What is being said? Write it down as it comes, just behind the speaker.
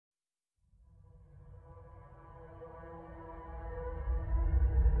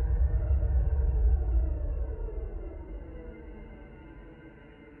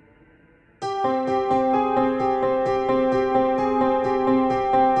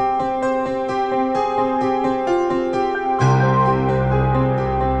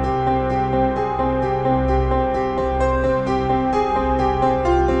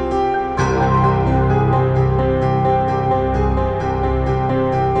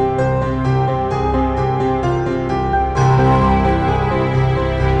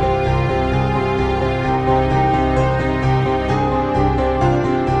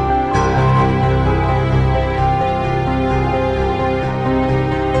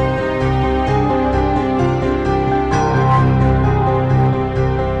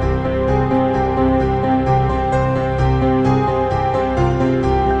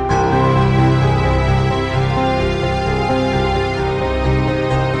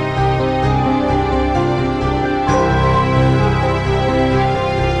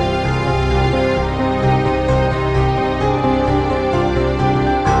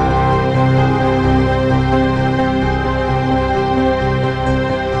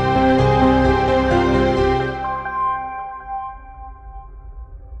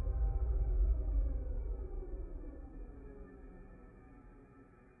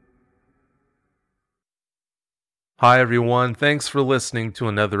Hi everyone, thanks for listening to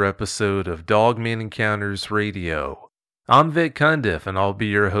another episode of Dogman Encounters Radio. I'm Vic Cundiff and I'll be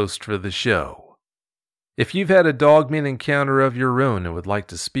your host for the show. If you've had a Dogman encounter of your own and would like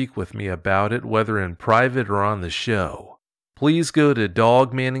to speak with me about it, whether in private or on the show, please go to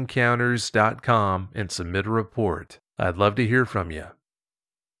dogmanencounters.com and submit a report. I'd love to hear from you.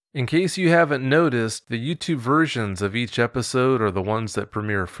 In case you haven't noticed, the YouTube versions of each episode are the ones that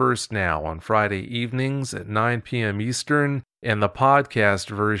premiere first now on Friday evenings at 9 p.m. Eastern, and the podcast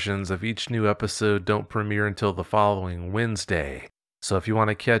versions of each new episode don't premiere until the following Wednesday. So if you want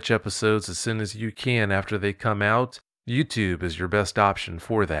to catch episodes as soon as you can after they come out, YouTube is your best option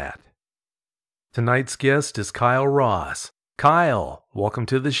for that. Tonight's guest is Kyle Ross. Kyle, welcome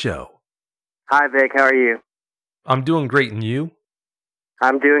to the show. Hi, Vic. How are you? I'm doing great, and you?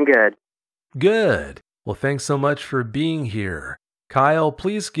 I'm doing good. Good. Well, thanks so much for being here. Kyle,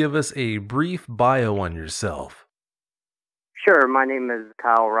 please give us a brief bio on yourself. Sure. My name is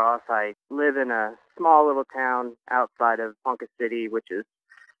Kyle Ross. I live in a small little town outside of Ponca City, which is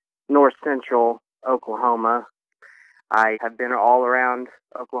north central Oklahoma. I have been all around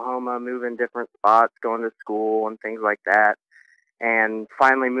Oklahoma, moving different spots, going to school and things like that, and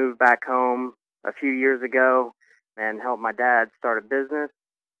finally moved back home a few years ago and helped my dad start a business.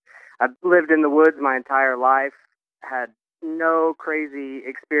 I've lived in the woods my entire life, had no crazy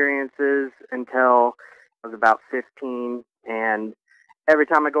experiences until I was about 15, and every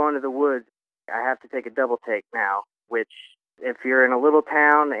time I go into the woods, I have to take a double take now, which if you're in a little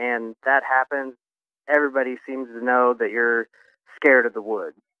town and that happens, everybody seems to know that you're scared of the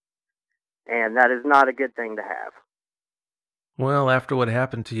woods, and that is not a good thing to have. Well, after what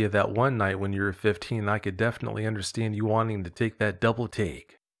happened to you that one night when you were 15, I could definitely understand you wanting to take that double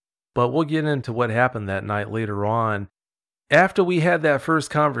take. But we'll get into what happened that night later on. After we had that first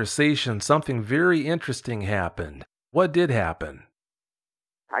conversation, something very interesting happened. What did happen?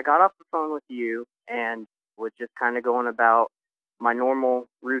 I got off the phone with you and was just kind of going about my normal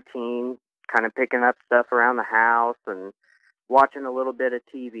routine, kind of picking up stuff around the house and watching a little bit of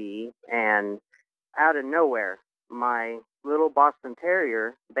TV. And out of nowhere, my little Boston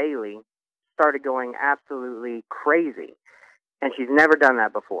Terrier, Bailey, started going absolutely crazy. And she's never done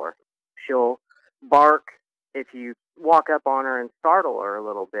that before. She'll bark if you walk up on her and startle her a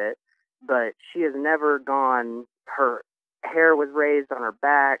little bit, but she has never gone, her hair was raised on her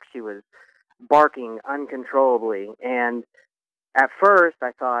back, she was barking uncontrollably. And at first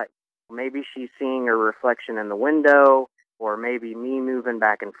I thought maybe she's seeing her reflection in the window, or maybe me moving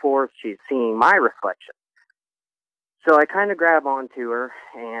back and forth, she's seeing my reflection. So I kind of grab onto her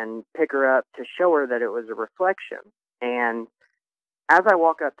and pick her up to show her that it was a reflection. And as I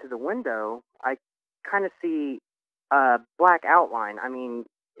walk up to the window, I kind of see a black outline. I mean,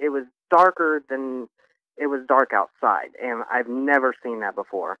 it was darker than it was dark outside, and I've never seen that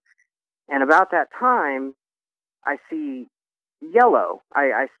before. And about that time, I see yellow.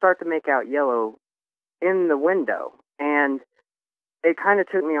 I start to make out yellow in the window, and it kind of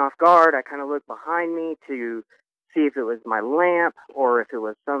took me off guard. I kind of looked behind me to see if it was my lamp or if it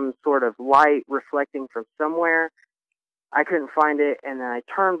was some sort of light reflecting from somewhere. I couldn't find it, and then I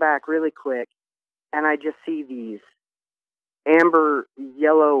turned back really quick, and I just see these amber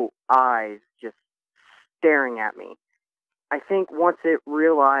yellow eyes just staring at me. I think once it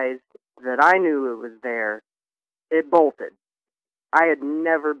realized that I knew it was there, it bolted. I had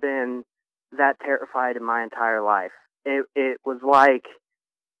never been that terrified in my entire life. It was like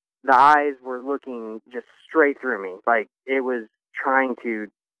the eyes were looking just straight through me, like it was trying to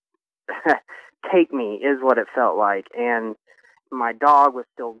take me, is what it felt like. And my dog was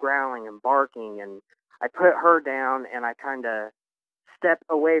still growling and barking, and I put her down and I kind of stepped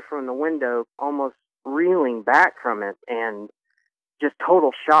away from the window, almost reeling back from it, and just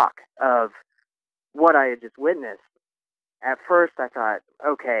total shock of what I had just witnessed. At first I thought,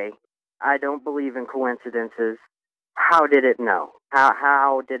 okay, I don't believe in coincidences. How did it know?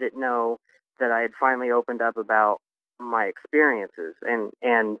 How did it know that I had finally opened up about my experiences,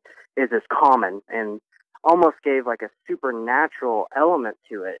 and is this common, and almost gave like a supernatural element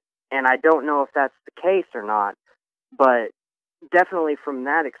to it. And I don't know if that's the case or not, but definitely from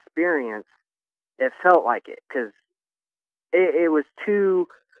that experience, it felt like it, because it was too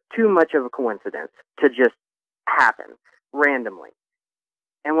much of a coincidence to just happen randomly.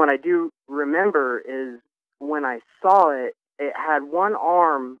 And what I do remember is when I saw it, it had one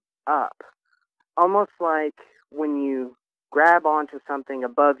arm up, almost like when you grab onto something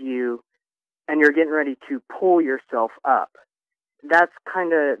above you and you're getting ready to pull yourself up. That's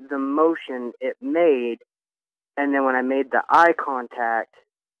kind of the motion it made. And then when I made the eye contact,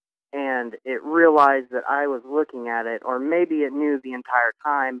 and it realized that I was looking at it, or maybe it knew the entire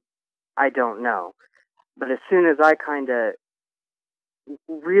time. I don't know. But as soon as I kind of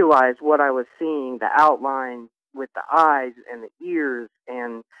realized what I was seeing, the outline with the eyes and the ears,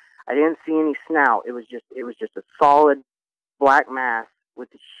 and I didn't see any snout. It was just a solid black mass with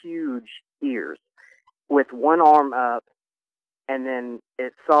huge ears, with one arm up, and then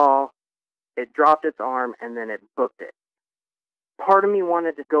it dropped its arm, and then it booked it. Part of me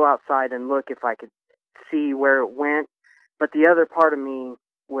wanted to go outside and look if I could see where it went, but the other part of me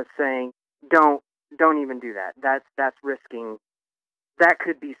was saying, "Don't, don't even do that. That's risking. That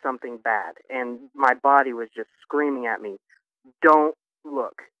could be something bad." And my body was just screaming at me, "Don't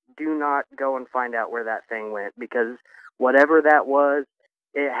look. Do not go and find out where that thing went, because whatever that was,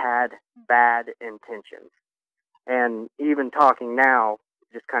 it had bad intentions." And even talking now,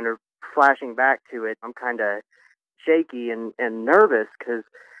 just kind of flashing back to it, I'm kind of shaky and nervous because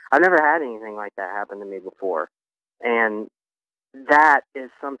I've never had anything like that happen to me before. And that is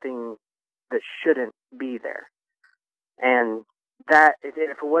something that shouldn't be there. And that, if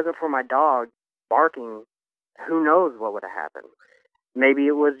it wasn't for my dog barking, who knows what would have happened. Maybe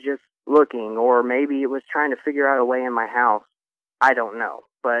it was just looking, or maybe it was trying to figure out a way in my house. I don't know.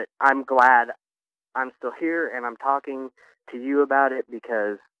 But I'm glad I'm still here and I'm talking to you about it,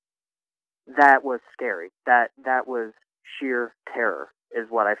 because that was scary. That was sheer terror is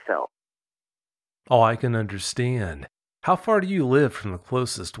what I felt. Oh, I can understand. How far do you live from the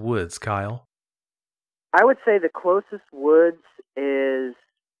closest woods, Kyle? I would say the closest woods is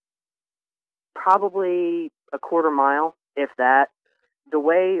probably a quarter mile, if that. The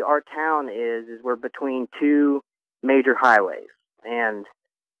way our town is we're between two major highways, and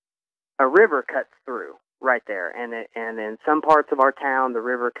a river cuts through right there. And in some parts of our town, the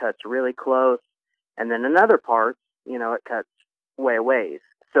river cuts really close, and then in other parts, it cuts way a ways.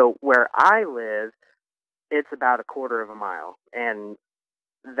 So where I live, it's about a quarter of a mile, and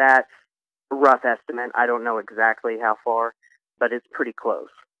that's a rough estimate. I don't know exactly how far, but it's pretty close.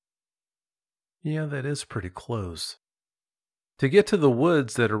 Yeah, that is pretty close. To get to the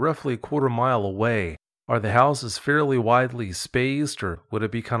woods that are roughly a quarter mile away, are the houses fairly widely spaced, or would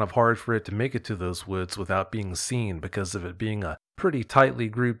it be kind of hard for it to make it to those woods without being seen because of it being a pretty tightly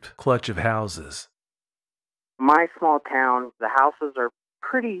grouped clutch of houses? My small town, the houses are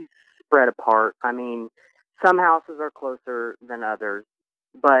pretty spread apart. I mean, some houses are closer than others,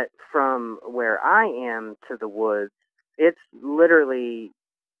 but from where I am to the woods, it's literally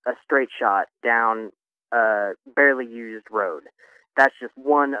a straight shot down a barely used road. That's just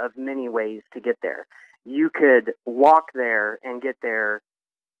one of many ways to get there. You could walk there and get there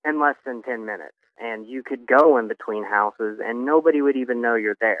in less than 10 minutes, and you could go in between houses and nobody would even know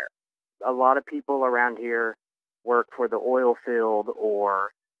you're there. A lot of people around here work for the oil field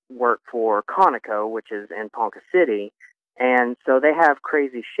or work for Conoco, which is in Ponca City. And so they have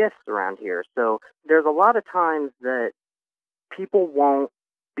crazy shifts around here. So there's a lot of times that people won't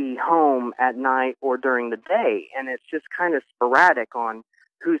be home at night or during the day. And it's just kind of sporadic on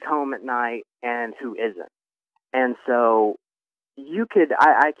who's home at night and who isn't. And so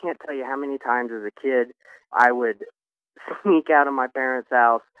I can't tell you how many times as a kid I would sneak out of my parents'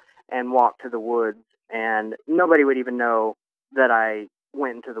 house and walk to the woods, and nobody would even know that I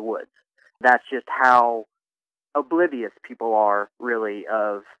went into the woods. That's just how oblivious people are, really,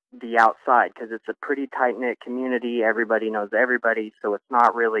 of the outside, because it's a pretty tight-knit community. Everybody knows everybody, so it's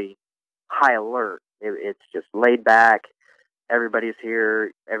not really high alert. It's just laid back. Everybody's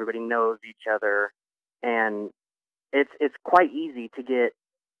here. Everybody knows each other, and it's quite easy to get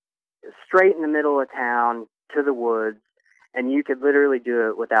straight in the middle of town to the woods, and you could literally do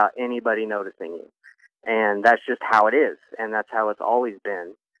it without anybody noticing you. And that's just how it is, and that's how it's always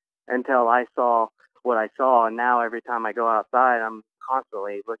been until I saw what I saw. And now every time I go outside, I'm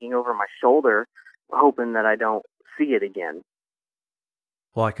constantly looking over my shoulder, hoping that I don't see it again.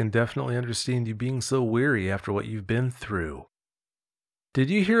 Well, I can definitely understand you being so weary after what you've been through. Did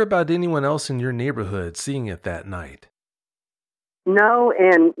you hear about anyone else in your neighborhood seeing it that night? No,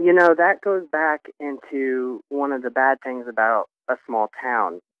 and that goes back into one of the bad things about a small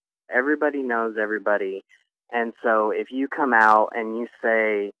town. Everybody knows everybody. And so if you come out and you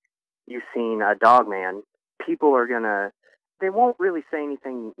say you've seen a Dogman, people are they won't really say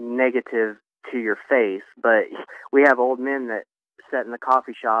anything negative to your face, but we have old men that sit in the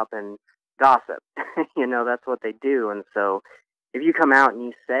coffee shop and gossip. That's what they do. And so if you come out and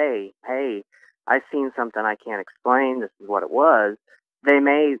you say, "Hey, I've seen something I can't explain. This is what it was," they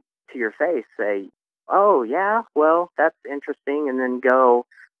may, to your face, say, "Oh, yeah, well, that's interesting," and then go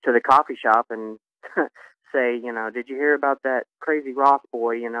to the coffee shop and say, did you hear about that crazy Ross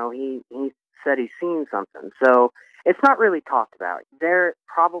boy? He said he's seen something. So it's not really talked about. There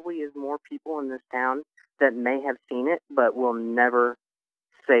probably is more people in this town that may have seen it, but will never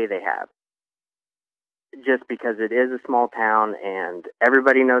say they have. Just because it is a small town and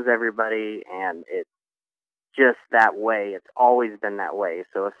everybody knows everybody, and it's just that way. It's always been that way.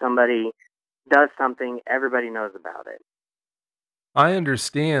 So if somebody does something, everybody knows about it. I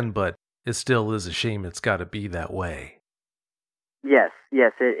understand, but it still is a shame it's got to be that way. Yes,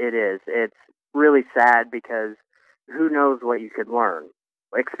 it is. It's really sad because who knows what you could learn.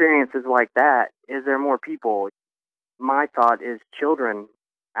 Experiences like that, is there more people? My thought is children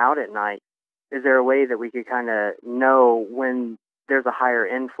out at night. Is there a way that we could kind of know when there's a higher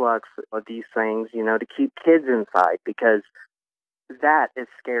influx of these things, to keep kids inside? Because that is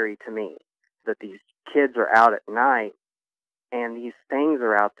scary to me, that these kids are out at night and these things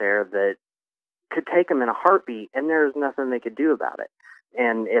are out there that could take them in a heartbeat, and there's nothing they could do about it.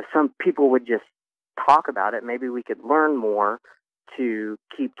 And if some people would just talk about it, maybe we could learn more to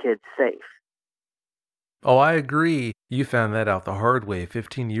keep kids safe. Oh, I agree. You found that out the hard way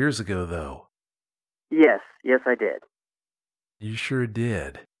 15 years ago, though. Yes, I did. You sure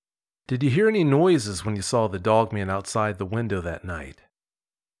did. Did you hear any noises when you saw the Dogman outside the window that night?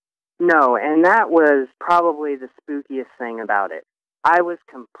 No, and that was probably the spookiest thing about it. I was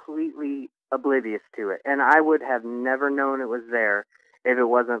completely oblivious to it, and I would have never known it was there if it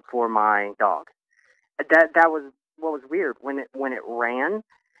wasn't for my dog. That was what was weird. When it ran,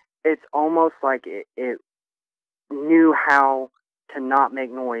 it's almost like it knew how to not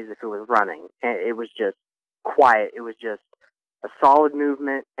make noise if it was running. It was just quiet. It was just a solid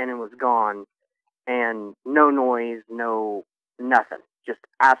movement, and it was gone, and no noise, no nothing, just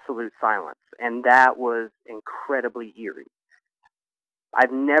absolute silence. And that was incredibly eerie.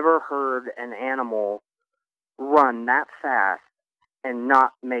 I've never heard an animal run that fast and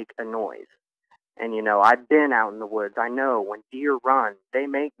not make a noise. And, I've been out in the woods. I know when deer run, they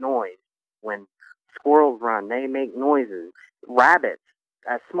make noise. When squirrels run, they make noises. Rabbits,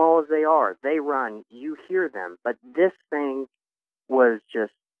 as small as they are, they run. You hear them. But this thing was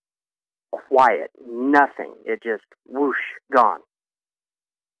just quiet. Nothing. It just whoosh, gone.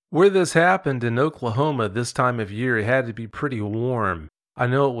 Where this happened in Oklahoma this time of year, it had to be pretty warm. I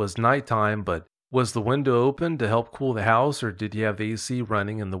know it was nighttime, but was the window open to help cool the house, or did you have the AC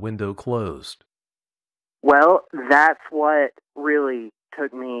running and the window closed? Well, that's what really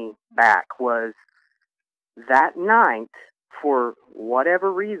took me back, was that night, for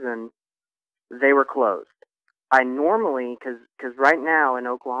whatever reason, they were closed. I normally, because right now in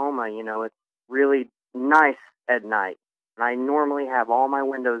Oklahoma, it's really nice at night. And I normally have all my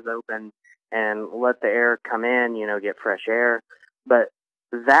windows open and let the air come in, get fresh air. But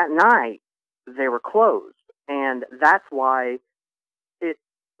that night, they were closed. And that's why it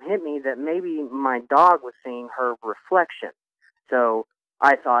hit me that maybe my dog was seeing her reflection. So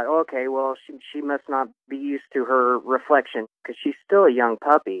I thought, okay, well, she must not be used to her reflection because she's still a young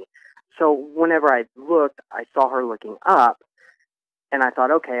puppy. So whenever I looked, I saw her looking up, and I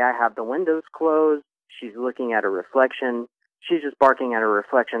thought, okay, I have the windows closed. She's looking at a reflection. She's just barking at a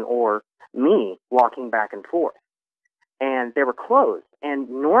reflection, or me walking back and forth. And they were closed. And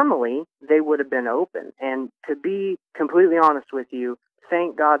normally they would have been open. And to be completely honest with you,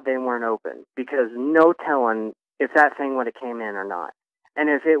 thank God they weren't open, because no telling if that thing would have came in or not. And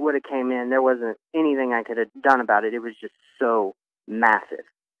if it would have came in, there wasn't anything I could have done about it. It was just so massive.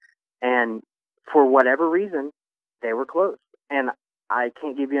 And for whatever reason, they were closed. And I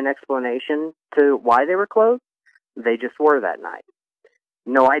can't give you an explanation to why they were closed. They just were that night.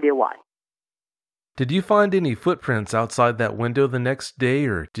 No idea why. Did you find any footprints outside that window the next day,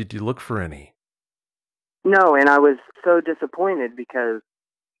 or did you look for any? No, and I was so disappointed because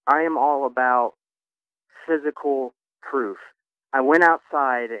I am all about physical proof. I went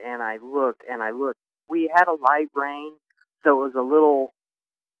outside and I looked and I looked. We had a light rain, so it was a little,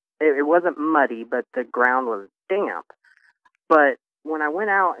 it wasn't muddy, but the ground was damp. But when I went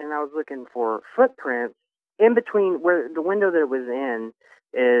out and I was looking for footprints, in between where the window that it was in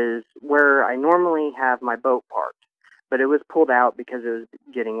is where I normally have my boat parked. But it was pulled out because it was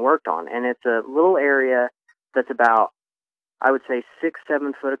getting worked on. And it's a little area that's about, I would say,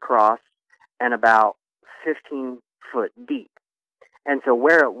 6-7 foot across and about 15 foot deep. And so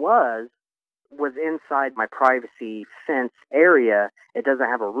where it was inside my privacy fence area. It doesn't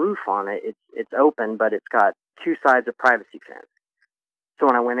have a roof on it. It's open, but it's got two sides of privacy fence. So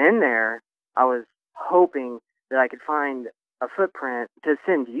when I went in there, I was hoping that I could find a footprint to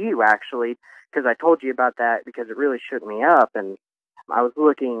send to you, actually, because I told you about that because it really shook me up, and I was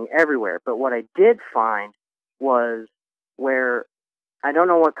looking everywhere. But what I did find was where I don't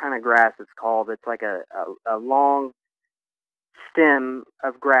know what kind of grass it's called. It's like a long stem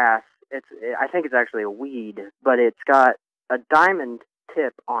of grass. I think it's actually a weed, but it's got a diamond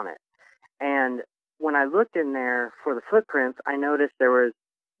tip on it. And when I looked in there for the footprints, I noticed there was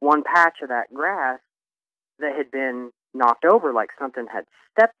one patch of that grass that had been knocked over, like something had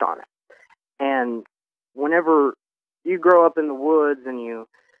stepped on it. And whenever you grow up in the woods and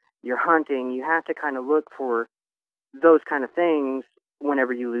you're hunting, you have to kind of look for those kind of things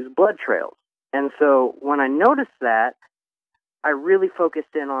whenever you lose blood trails. And so when I noticed that, I really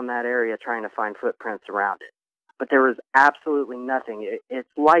focused in on that area trying to find footprints around it. But there was absolutely nothing. It's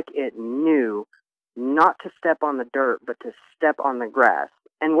like it knew not to step on the dirt, but to step on the grass.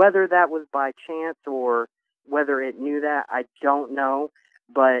 And whether that was by chance or whether it knew that, I don't know.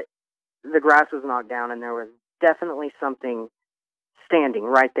 But the grass was knocked down and there was definitely something standing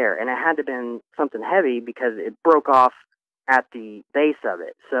right there. And it had to have been something heavy because it broke off at the base of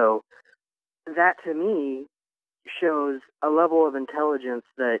it. So that to me shows a level of intelligence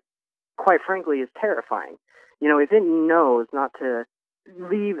that, quite frankly, is terrifying. You know, if it knows not to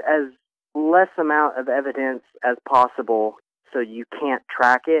leave as less amount of evidence as possible so you can't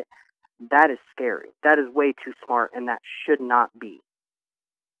track it, that is scary. That is way too smart, and that should not be.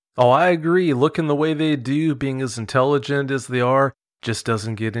 Oh, I agree. Looking the way they do, being as intelligent as they are, just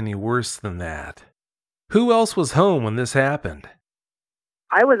doesn't get any worse than that. Who else was home when this happened?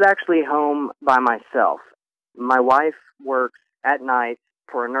 I was actually home by myself. My wife works at night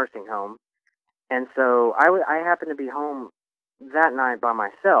for a nursing home, and so I happened to be home that night by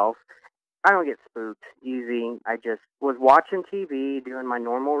myself. I don't get spooked easy. I just was watching TV, doing my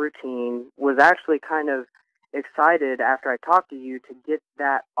normal routine, was actually kind of excited after I talked to you to get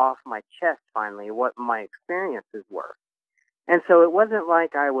that off my chest finally, what my experiences were. And so it wasn't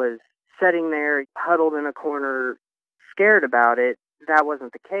like I was sitting there huddled in a corner scared about it. That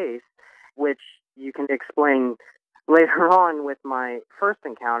wasn't the case, which you can explain later on with my first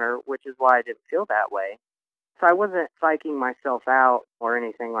encounter, which is why I didn't feel that way. So I wasn't psyching myself out or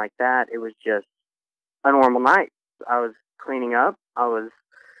anything like that. It was just a normal night. I was cleaning up. I was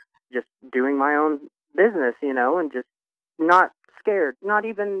just doing my own business, you know, and just not scared, not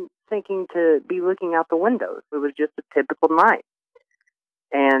even thinking to be looking out the windows. It was just a typical night.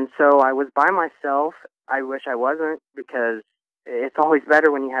 And so I was by myself. I wish I wasn't, because it's always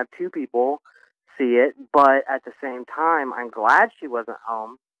better when you have two people see it. But at the same time, I'm glad she wasn't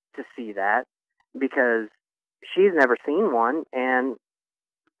home to see that, because she's never seen one, and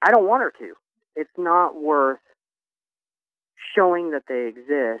I don't want her to. It's not worth showing that they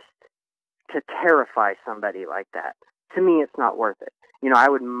exist to terrify somebody like that. To me, it's not worth it. You know, I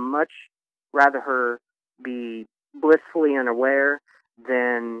would much rather her be blissfully unaware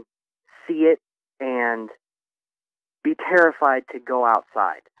than see it and be terrified to go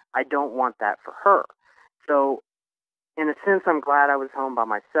outside. I don't want that for her. So, in a sense, I'm glad I was home by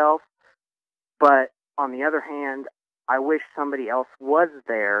myself, but on the other hand, I wish somebody else was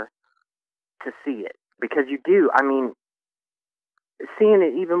there to see it, because you do. I mean, seeing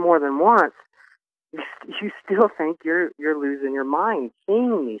it even more than once, you still think you're losing your mind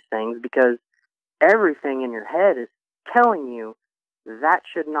seeing these things, because everything in your head is telling you that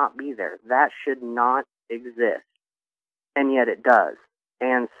should not be there. That should not exist. And yet it does.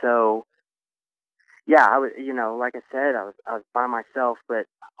 And so, yeah, I was, you know, like I said, I was by myself, but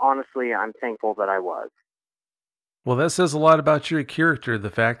honestly, I'm thankful that I was. Well, that says a lot about your character,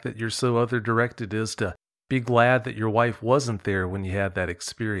 the fact that you're so other-directed is to be glad that your wife wasn't there when you had that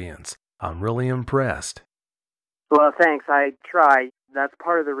experience. I'm really impressed. Well, thanks. I try. That's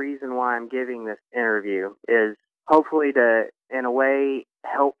part of the reason why I'm giving this interview, is hopefully to, in a way,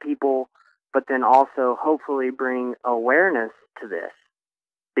 help people, but then also hopefully bring awareness to this,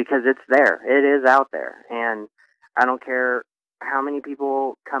 because it's there. It is out there. And I don't care how many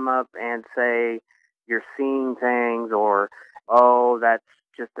people come up and say you're seeing things, or, oh, that's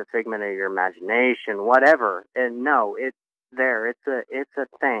just a figment of your imagination, whatever. And no, it's there. It's a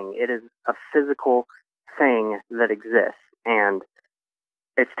thing. It is a physical thing that exists, and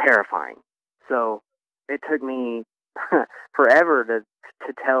it's terrifying. So it took me forever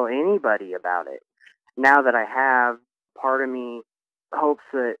to tell anybody about it. Now that I have, part of me hopes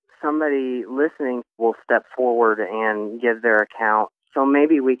that somebody listening will step forward and give their account, so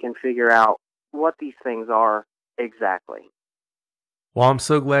maybe we can figure out what these things are exactly. Well, I'm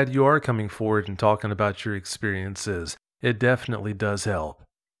so glad you are coming forward and talking about your experiences. It definitely does help.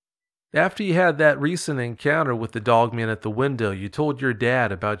 After you had that recent encounter with the dogman at the window, you told your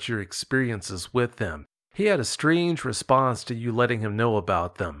dad about your experiences with them. He had a strange response to you letting him know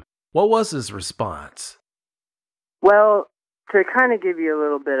about them. What was his response? Well, to kind of give you a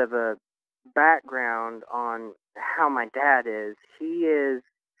little bit of a background on how my dad is, he is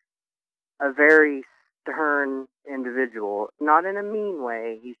a very stern individual. Not in a mean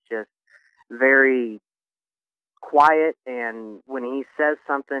way. He's just very quiet, and when he says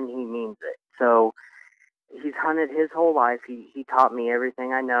something, he means it. So he's hunted his whole life. He taught me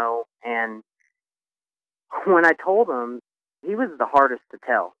everything I know, and when I told him, he was the hardest to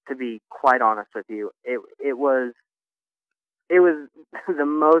tell. To be quite honest with you, it was the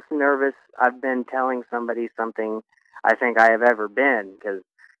most nervous I've been telling somebody something I think I have ever been, because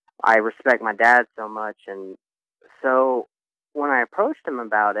I respect my dad so much. And so when I approached him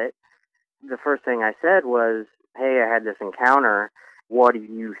about it, the first thing I said was, "Hey, I had this encounter. What do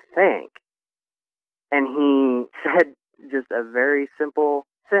you think?" And he said just a very simple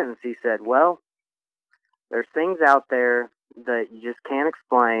sentence. He said, "Well, there's things out there that you just can't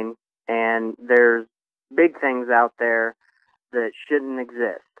explain, and there's big things out there that shouldn't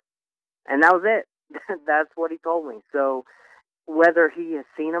exist." And that was it. That's what he told me. So whether he has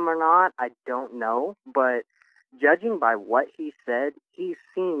seen them or not, I don't know. But judging by what he said, he's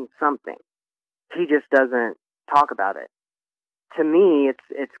seen something. He just doesn't talk about it. To me,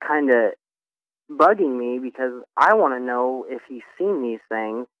 it's kind of bugging me, because I want to know if he's seen these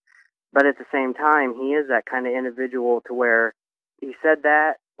things. But at the same time, he is that kind of individual to where he said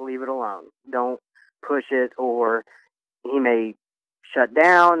that, leave it alone. Don't push it, or he may shut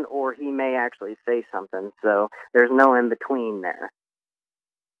down, or he may actually say something. So there's no in between there.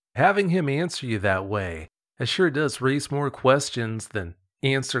 Having him answer you that way, it sure does raise more questions than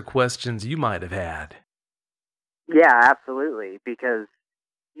answer questions you might have had. Yeah, absolutely. Because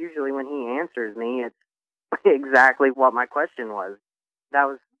usually when he answers me, it's exactly what my question was. That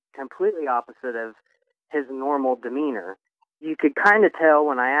was completely opposite of his normal demeanor. You could kind of tell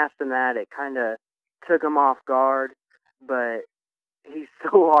when I asked him that, it kind of took him off guard, but he's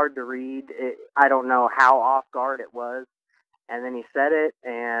so hard to read. I don't know how off guard it was. And then he said it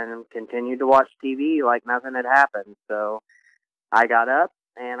and continued to watch TV like nothing had happened. So I got up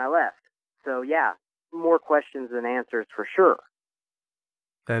and I left. So yeah, more questions than answers for sure.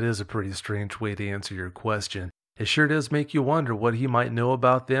 That is a pretty strange way to answer your question. It sure does make you wonder what he might know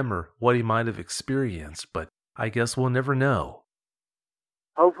about them or what he might have experienced, but I guess we'll never know.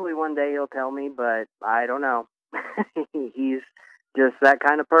 Hopefully one day he'll tell me, but I don't know. He's just that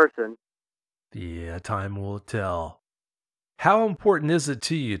kind of person. Yeah, time will tell. How important is it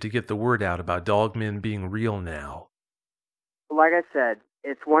to you to get the word out about Dogmen being real now? Like I said,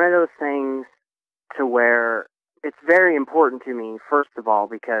 it's one of those things to where it's very important to me, first of all,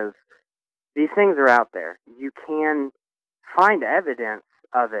 because these things are out there. You can find evidence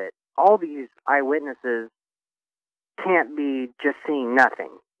of it. All these eyewitnesses can't be just seeing nothing.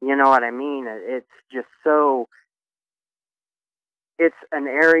 You know what I mean? It's just so, it's an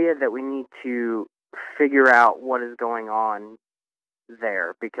area that we need to figure out what is going on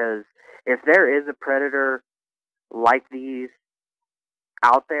there, because if there is a predator like these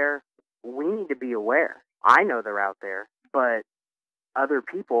out there, we need to be aware. I know they're out there, but other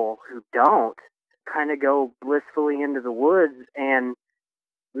people who don't kind of go blissfully into the woods and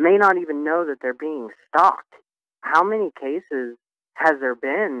may not even know that they're being stalked. How many cases has there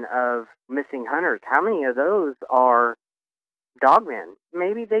been of missing hunters? How many of those are dogmen?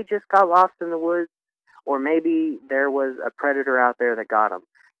 Maybe they just got lost in the woods, or maybe there was a predator out there that got them.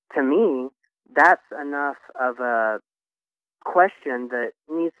 To me, that's enough of a question that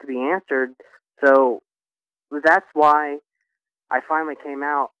needs to be answered. So that's why I finally came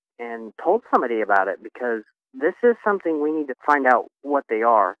out and told somebody about it, because this is something we need to find out what they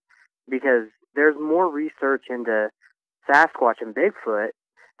are, because there's more research into Sasquatch and Bigfoot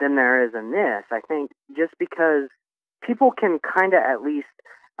than there is in this. I think just because people can kind of at least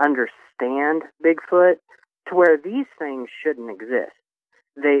understand Bigfoot, to where these things shouldn't exist.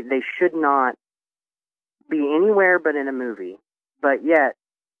 They should not be anywhere but in a movie. But yet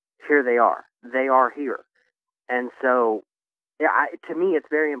here they are. They are here. And so yeah, to me, it's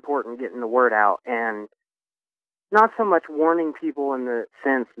very important getting the word out, and not so much warning people in the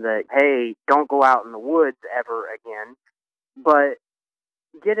sense that, hey, don't go out in the woods ever again, but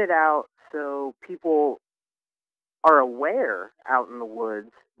get it out so people are aware out in the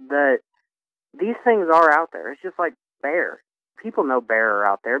woods that these things are out there. It's just like bears. People know bear are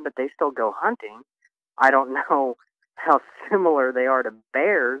out there, but they still go hunting. I don't know how similar they are to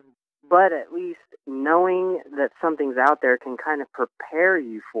bears, but at least knowing that something's out there can kind of prepare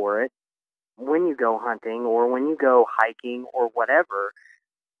you for it when you go hunting or when you go hiking or whatever.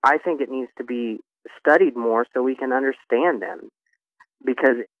 I think it needs to be studied more so we can understand them,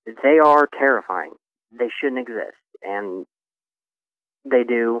 because they are terrifying. They shouldn't exist. and they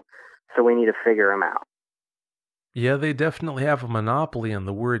do, so we need to figure them out. Yeah, they definitely have a monopoly on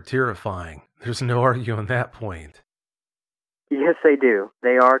the word terrifying. There's no arguing that point. Yes, they do.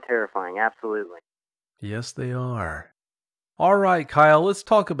 They are terrifying, absolutely. Yes, they are. All right, Kyle, let's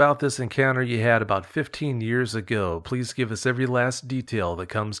talk about this encounter you had about 15 years ago. Please give us every last detail that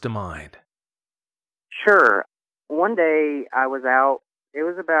comes to mind. Sure. One day I was out. It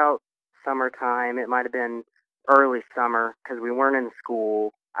was about summertime. It might have been early summer because we weren't in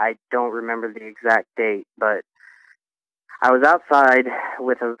school. I don't remember the exact date, but I was outside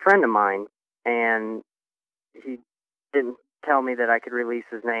with a friend of mine, and he didn't tell me that I could release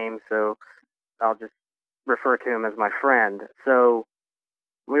his name, so I'll just refer to him as my friend. So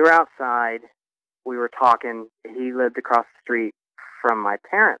we were outside. We were talking. He lived across the street from my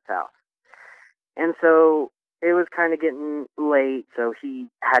parents' house. And so it was kind of getting late, so he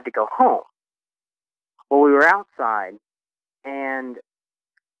had to go home. Well, we were outside, and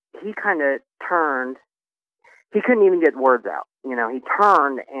he kind of turned. He couldn't even get words out. You know, he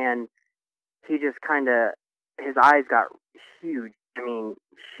turned, and he just kind of, his eyes got huge. I mean,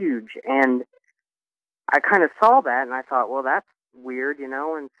 huge. And I kind of saw that, and I thought, well, that's weird, you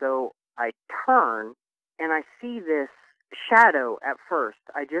know? And so I turn, and I see this shadow at first.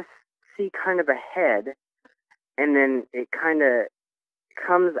 I just see kind of a head, and then it kind of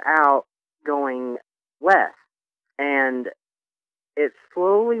comes out going west, and it's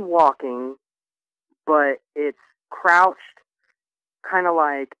slowly walking, but it's crouched kind of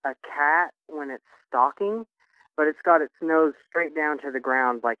like a cat when it's stalking, but it's got its nose straight down to the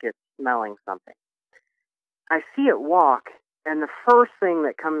ground like it's smelling something. I see it walk, and the first thing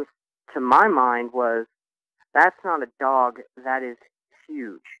that comes to my mind was, that's not a dog, that is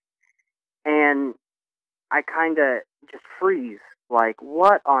huge. And I kind of just freeze, like,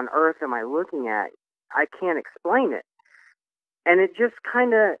 what on earth am I looking at? I can't explain it. And it just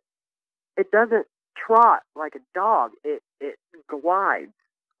kind of, it doesn't trot like a dog. It glides,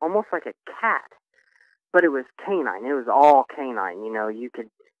 almost like a cat. But it was canine. It was all canine. You know, you could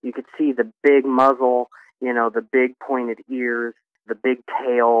see the big muzzle, you know, the big pointed ears, the big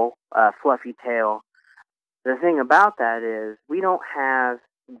tail, fluffy tail. The thing about that is we don't have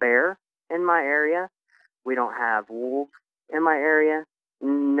bear in my area. We don't have wolves in my area.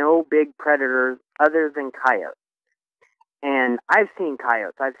 No big predators other than coyotes. And I've seen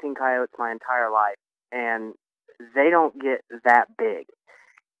coyotes. I've seen coyotes my entire life, and they don't get that big.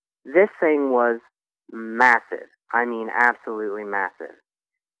 This thing was massive. I mean, absolutely massive.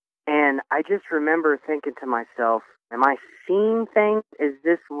 And I just remember thinking to myself, am I seeing things? Is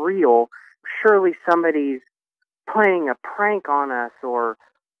this real? Surely somebody's playing a prank on us or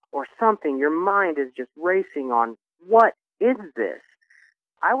something. Your mind is just racing on, what is this?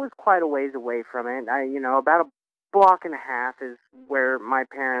 I was quite a ways away from it. About a block and a half is where my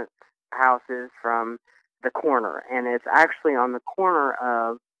parents' house is from the corner. And it's actually on the corner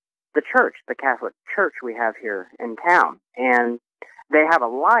of the church, the Catholic church we have here in town. And they have a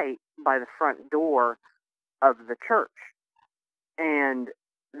light by the front door of the church. And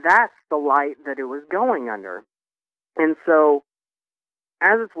that's the light that it was going under. And so,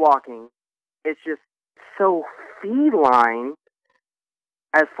 as it's walking, it's just so feline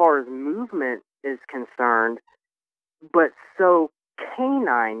as far as movement is concerned, but so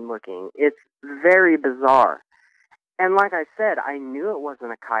canine looking. It's very bizarre. And like I said, I knew it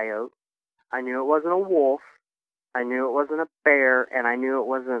wasn't a coyote. I knew it wasn't a wolf. I knew it wasn't a bear. And I knew it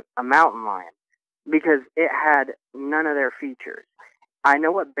wasn't a mountain lion because it had none of their features. I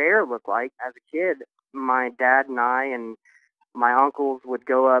know what bear looked like. As a kid, my dad and I and my uncles would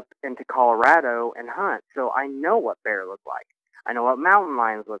go up into Colorado and hunt. So I know what bear looked like. I know what mountain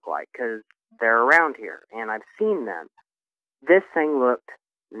lions look like because they're around here and I've seen them. This thing looked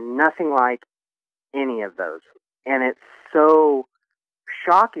nothing like any of those. And it's so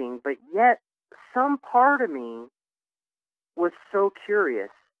shocking, but yet some part of me was so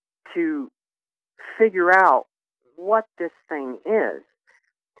curious to figure out what this thing is.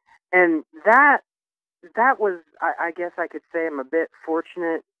 And that was, I guess I could say I'm a bit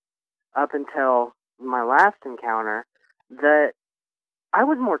fortunate up until my last encounter that I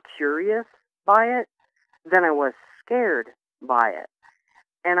was more curious by it than I was scared by it.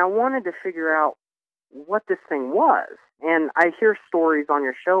 And I wanted to figure out what this thing was. And I hear stories on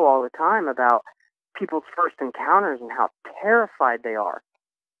your show all the time about people's first encounters and how terrified they are.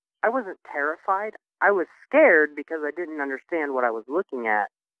 I wasn't terrified. I was scared because I didn't understand what I was looking at,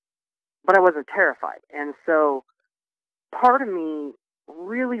 but I wasn't terrified. And so part of me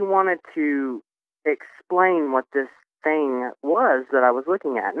really wanted to explain what this thing was that I was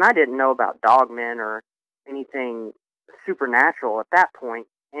looking at. And I didn't know about Dogman or anything supernatural at that point.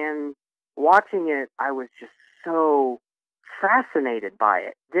 And watching it, I was just so fascinated by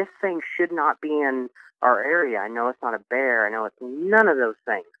it. This thing should not be in our area. I know it's not a bear. I know it's none of those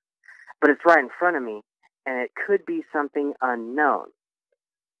things, but it's right in front of me, and it could be something unknown.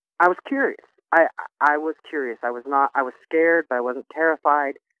 I was curious. I I was curious. I was not. I was scared, but I wasn't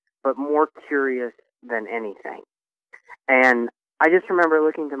terrified, but more curious than anything. And I just remember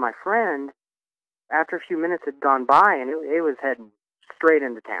looking to my friend after a few minutes had gone by, and it was heading straight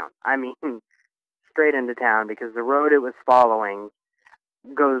into town. I mean, straight into town, because the road it was following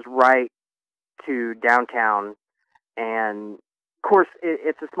goes right to downtown. And of course,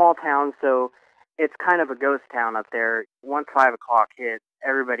 it's a small town, so it's kind of a ghost town up there. Once 5 o'clock hits,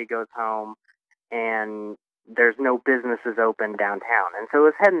 everybody goes home, and there's no businesses open downtown. And so it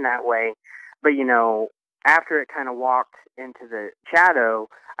was heading that way. But, after it kind of walked into the shadow,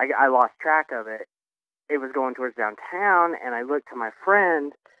 I lost track of it. It was going towards downtown, and I looked to my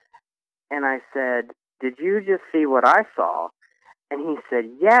friend, and I said, "Did you just see what I saw?" And he said,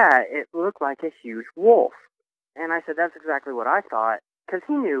 "Yeah, it looked like a huge wolf." And I said, "That's exactly what I thought," because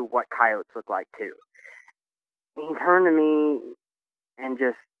he knew what coyotes look like, too. And he turned to me and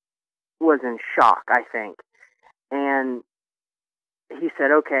just was in shock, I think. And he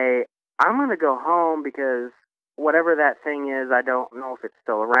said, "Okay, I'm going to go home because whatever that thing is, I don't know if it's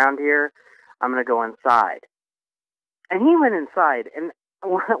still around here. I'm going to go inside." And he went inside. And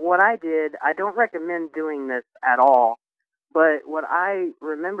what I did, I don't recommend doing this at all, but what I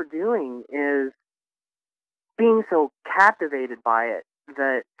remember doing is being so captivated by it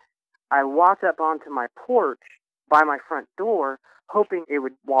that I walked up onto my porch by my front door, hoping it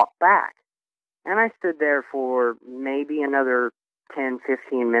would walk back. And I stood there for maybe another 10,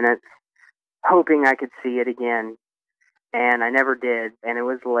 15 minutes, hoping I could see it again. And I never did. And it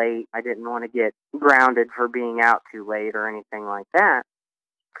was late. I didn't want to get grounded for being out too late or anything like that.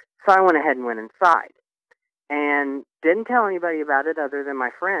 So I went ahead and went inside and didn't tell anybody about it other than my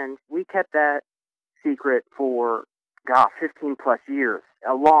friend. We kept that secret for, 15 plus years,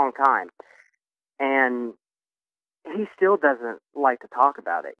 a long time. And he still doesn't like to talk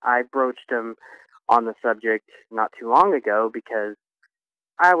about it. I broached him on the subject not too long ago because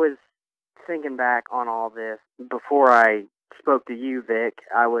I was thinking back on all this before I spoke to you, Vic.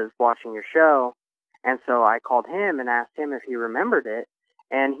 I was watching your show, and so I called him and asked him if he remembered it.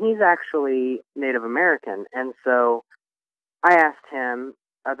 And he's actually Native American, and so I asked him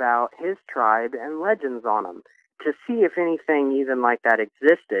about his tribe and legends on them to see if anything even like that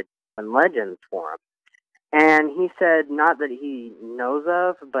existed and legends for him. And he said not that he knows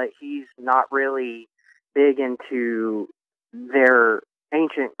of, but he's not really big into their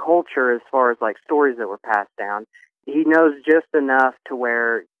ancient culture as far as like stories that were passed down. He knows just enough to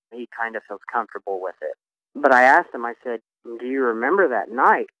where he kind of feels comfortable with it. But I asked him, I said, "Do you remember that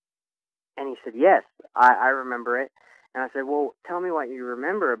night?" And he said, "Yes, I remember it." And I said, "Well, tell me what you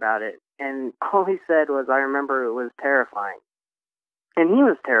remember about it." And all he said was, "I remember it was terrifying." And he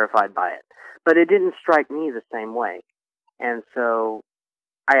was terrified by it, but it didn't strike me the same way. And so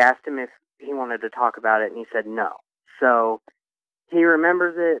I asked him if he wanted to talk about it, and he said no. So he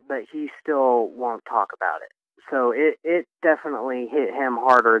remembers it, but he still won't talk about it. So it definitely hit him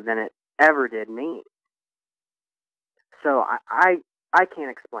harder than it ever did me. So I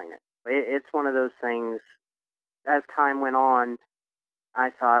can't explain it. It's one of those things. As time went on, I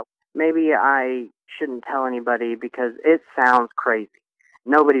thought maybe I shouldn't tell anybody because it sounds crazy.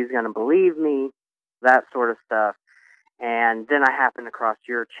 Nobody's going to believe me, that sort of stuff. And then I happened across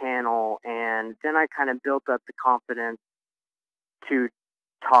your channel, and then I kind of built up the confidence to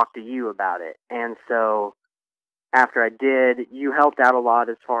talk to you about it. And so after I did, you helped out a lot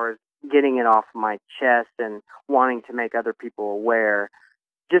as far as getting it off my chest and wanting to make other people aware,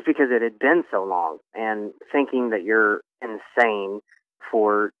 just because it had been so long, and thinking that you're insane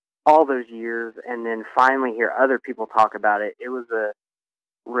for all those years, and then finally hear other people talk about it. It was a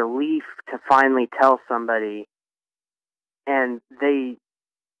relief to finally tell somebody and they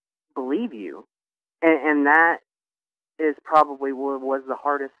believe you. And that is probably what was the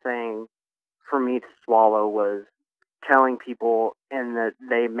hardest thing for me to swallow, was telling people and that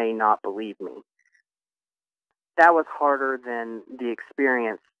they may not believe me. That was harder than the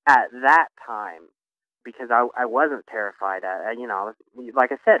experience at that time, because I wasn't terrified. I was,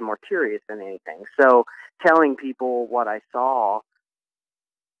 like I said, more curious than anything. So telling people what I saw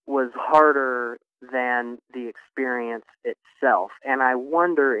was harder than the experience itself. And I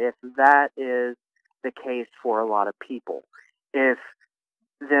wonder if that is the case for a lot of people. If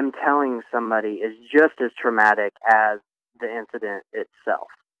them telling somebody is just as traumatic as the incident itself.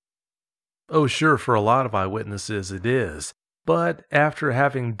 Oh, sure, for a lot of eyewitnesses it is. But after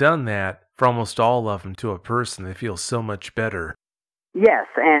having done that, for almost all of them to a person, they feel so much better. Yes,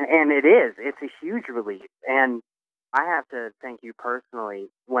 and it is. It's a huge relief. And I have to thank you personally.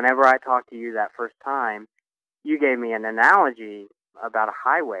 Whenever I talked to you that first time, you gave me an analogy about a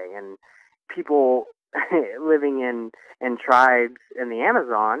highway, and people living in tribes in the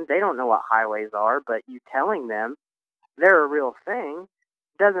Amazon, they don't know what highways are, but you telling them they're a real thing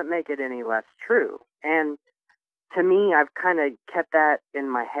doesn't make it any less true. And to me, I've kind of kept that in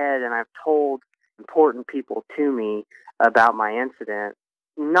my head, and I've told important people to me about my incident,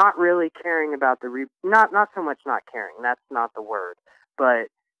 not really caring about not so much not caring, that's not the word, but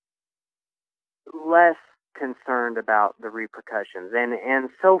less concerned about the repercussions. And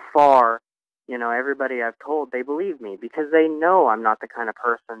so far, everybody I've told, they believe me because they know I'm not the kind of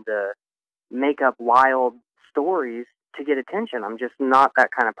person to make up wild stories to get attention. I'm just not that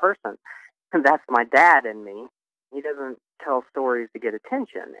kind of person. That's my dad in me. He doesn't tell stories to get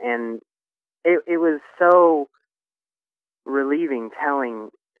attention. And it was so relieving telling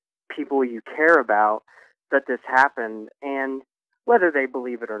people you care about that this happened, and whether they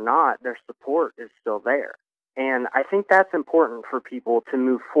believe it or not, their support is still there. And I think that's important for people to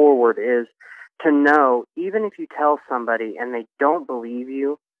move forward, is to know, even if you tell somebody and they don't believe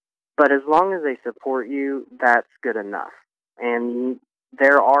you, but as long as they support you, that's good enough. And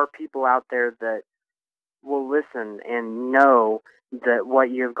there are people out there that will listen and know that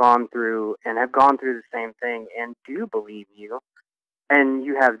what you've gone through and have gone through the same thing and do believe you, and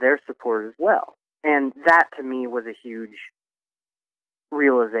you have their support as well. And that to me was a huge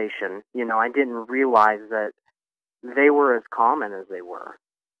realization. I didn't realize that they were as common as they were.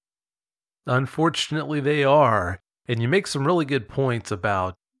 Unfortunately, they are. And you make some really good points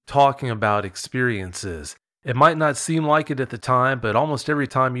about talking about experiences. It might not seem like it at the time, but almost every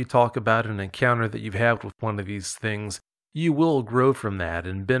time you talk about an encounter that you've had with one of these things, you will grow from that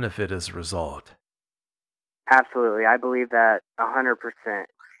and benefit as a result. Absolutely. I believe that 100%.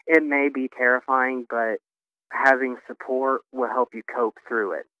 It may be terrifying, but having support will help you cope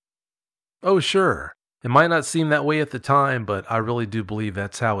through it. Oh, sure. It might not seem that way at the time, but I really do believe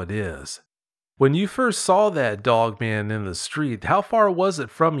that's how it is. When you first saw that dog man in the street, how far was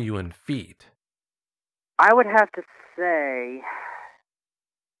it from you in feet? I would have to say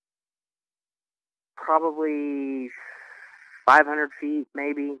probably 500 feet,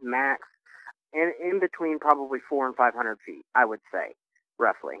 maybe max. In between probably 400 and 500 feet, I would say,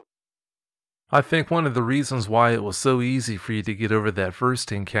 roughly. I think one of the reasons why it was so easy for you to get over that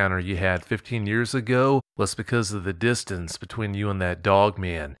first encounter you had 15 years ago was because of the distance between you and that dog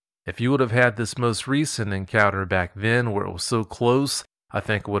man. If you would have had this most recent encounter back then where it was so close, I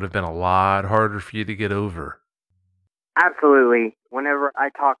think it would have been a lot harder for you to get over. Absolutely. Whenever I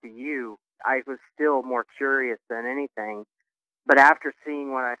talked to you, I was still more curious than anything. But after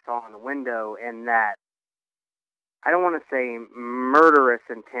seeing what I saw in the window and that, I don't want to say murderous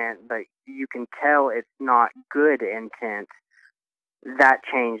intent, but you can tell it's not good intent, that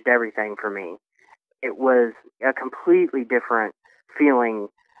changed everything for me. It was a completely different feeling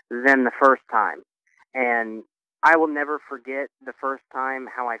than the first time. And I will never forget the first time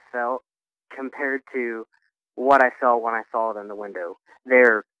how I felt compared to what I felt when I saw it in the window.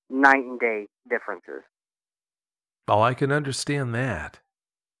 They're night and day differences. Oh, I can understand that.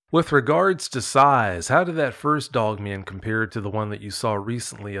 With regards to size, how did that first dogman compare to the one that you saw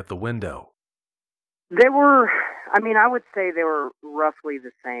recently at the window? They were, I would say they were roughly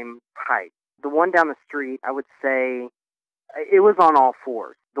the same height. The one down the street, I would say it was on all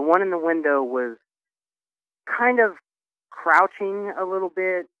fours. The one in the window was kind of crouching a little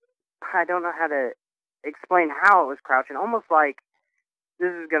bit. I don't know how to explain how it was crouching. Almost like,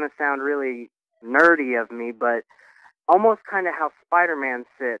 this is going to sound really nerdy of me, but almost kind of how Spider-Man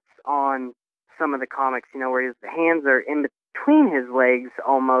sits on some of the comics, where his hands are in between his legs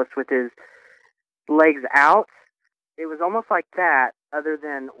almost with his legs out. It was almost like that, other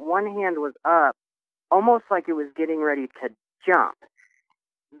than one hand was up, almost like it was getting ready to jump.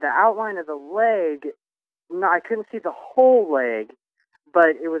 The outline of the leg, no, I couldn't see the whole leg, but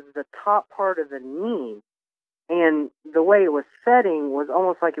it was the top part of the knee. And the way it was setting was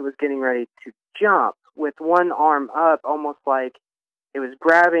almost like it was getting ready to jump with one arm up, almost like it was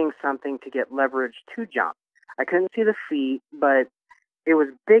grabbing something to get leverage to jump. I couldn't see the feet, but it was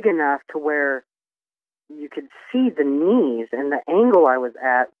big enough to where you could see the knees, and the angle I was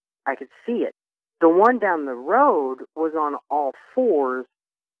at, I could see it. The one down the road was on all fours,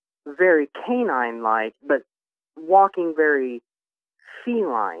 very canine-like, but walking very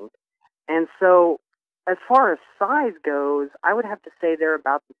feline. And so As far as size goes, I would have to say they're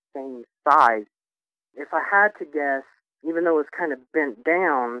about the same size. If I had to guess, even though it was kind of bent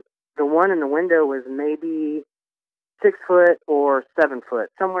down, the one in the window was maybe 6 foot or 7 foot,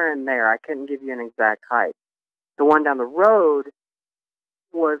 somewhere in there. I couldn't give you an exact height. The one down the road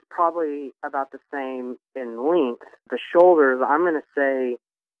was probably about the same in length. The shoulders, I'm going to say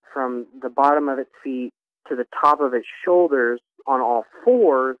from the bottom of its feet to the top of its shoulders on all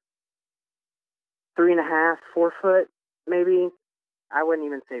fours, 3.5, 4 foot, maybe. I wouldn't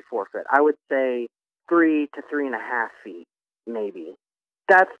even say 4 foot. I would say 3 to 3.5 feet, maybe.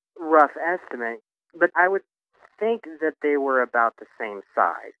 That's a rough estimate, but I would think that they were about the same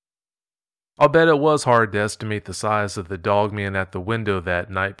size. I'll bet it was hard to estimate the size of the Dogman at the window that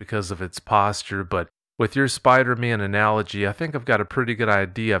night because of its posture, but with your Spider-Man analogy, I think I've got a pretty good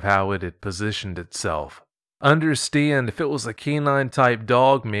idea of how it had positioned itself. Understand, if it was a canine-type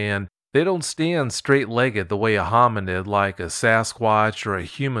Dogman, they don't stand straight-legged the way a hominid like a Sasquatch or a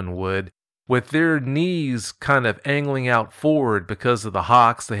human would, with their knees kind of angling out forward because of the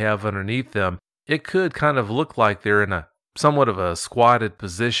hocks they have underneath them. It could kind of look like they're in a somewhat of a squatted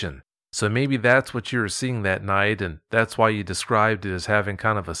position. So maybe that's what you were seeing that night, and that's why you described it as having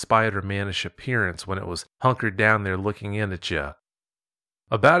kind of a Spider-Man-ish appearance when it was hunkered down there looking in at you.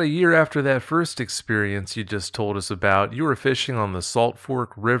 About a year after that first experience you just told us about, you were fishing on the Salt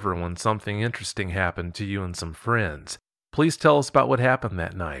Fork River when something interesting happened to you and some friends. Please tell us about what happened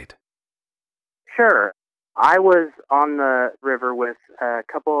that night. Sure. I was on the river with a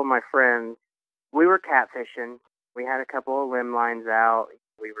couple of my friends. We were catfishing. We had a couple of limb lines out.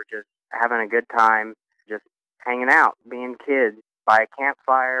 We were just having a good time, just hanging out, being kids, by a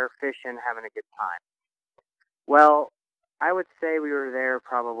campfire, fishing, having a good time. Well, I would say we were there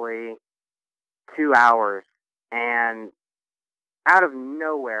probably 2 hours, and out of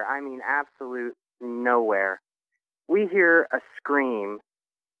nowhere, I mean absolute nowhere, we hear a scream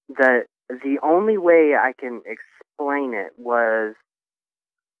that the only way I can explain it was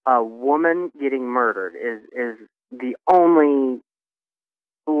a woman getting murdered is the only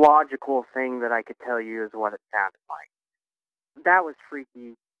logical thing that I could tell you is what it sounded like. That was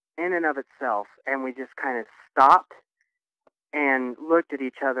freaky in and of itself, and we just kind of stopped and looked at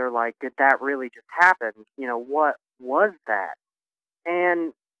each other like, did that really just happen? You know, what was that?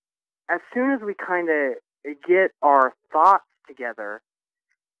 And as soon as we kind of get our thoughts together,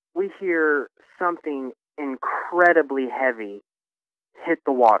 we hear something incredibly heavy hit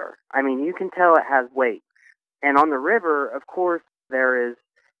the water. I mean, you can tell it has weight. And on the river, of course, there is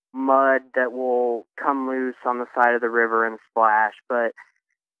mud that will come loose on the side of the river and splash, but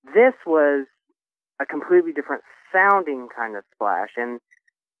this was a completely different sounding kind of splash, and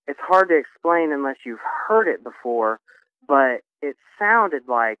it's hard to explain unless you've heard it before, but it sounded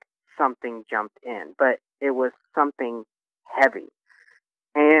like something jumped in, but it was something heavy.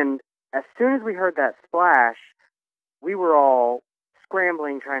 And as soon as we heard that splash, we were all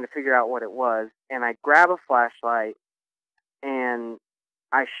scrambling trying to figure out what it was, and I grab a flashlight and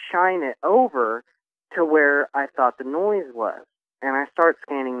I shine it over to where I thought the noise was. And I start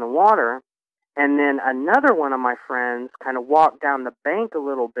scanning the water, and then another one of my friends kind of walked down the bank a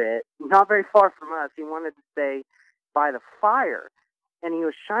little bit, not very far from us. He wanted to stay by the fire, and he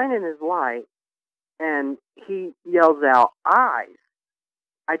was shining his light, and he yells out, "Eyes."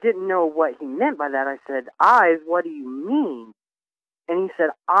 I didn't know what he meant by that. I said, "Eyes? What do you mean?" And he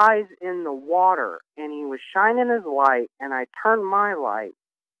said, "Eyes in the water." And he was shining his light, and I turned my light,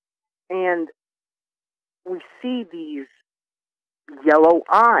 and we see these yellow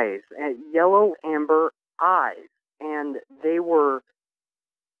eyes, yellow amber eyes, and they were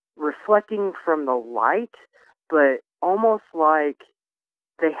reflecting from the light, but almost like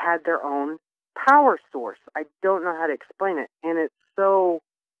they had their own power source. I don't know how to explain it, and it's so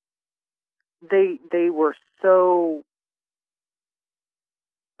they were so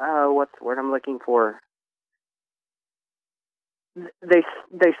what's the word I'm looking for?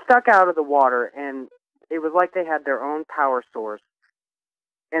 They stuck out of the water, and it was like they had their own power source,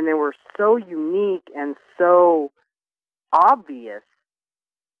 and they were so unique and so obvious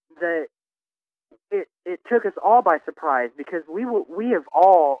that it took us all by surprise, because we have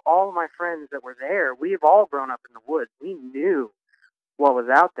all of my friends that were there, we have all grown up in the woods. We knew what was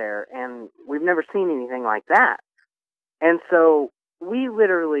out there, and we've never seen anything like that. And so we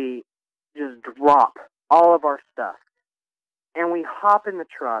literally just drop all of our stuff, and we hop in the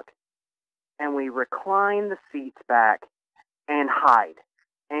truck, and we recline the seats back and hide.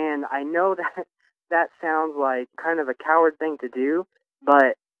 And I know that sounds like kind of a coward thing to do,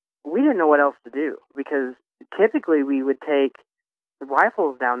 but we didn't know what else to do, because typically we would take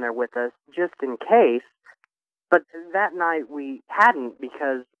rifles down there with us just in case. But that night we hadn't,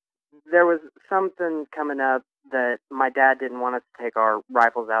 because there was something coming up that my dad didn't want us to take our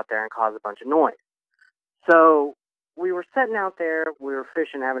rifles out there and cause a bunch of noise. So we were sitting out there, we were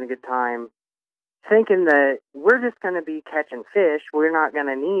fishing, having a good time, thinking that we're just going to be catching fish. We're not going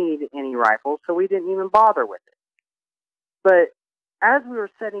to need any rifles, so we didn't even bother with it. But as we were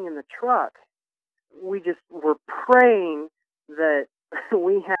sitting in the truck, we just were praying that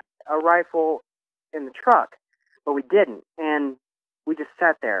we had a rifle in the truck, but we didn't. And we just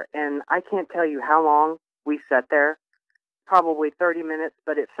sat there. And I can't tell you how long we sat there, probably 30 minutes,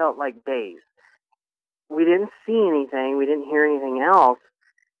 but it felt like days. We didn't see anything. We didn't hear anything else.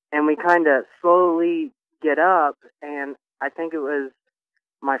 And we kind of slowly get up, and I think it was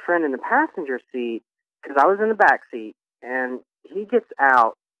my friend in the passenger seat, because I was in the back seat, and he gets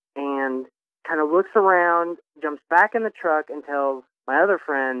out and kind of looks around, jumps back in the truck, and tells my other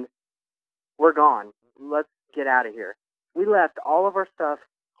friend, "We're gone. Let's get out of here." We left all of our stuff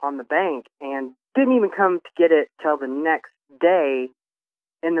on the bank and didn't even come to get it till the next day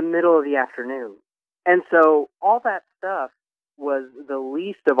in the middle of the afternoon. And so all that stuff was the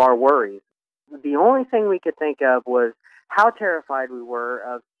least of our worries. The only thing we could think of was how terrified we were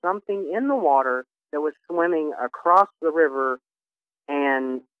of something in the water that was swimming across the river,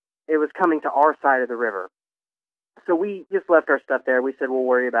 and it was coming to our side of the river. So we just left our stuff there. We said we'll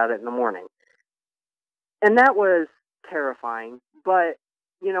worry about it in the morning. And that was terrifying, but,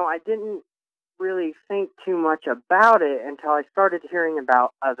 I didn't really think too much about it until I started hearing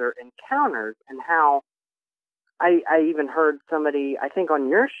about other encounters, and how I even heard somebody, I think on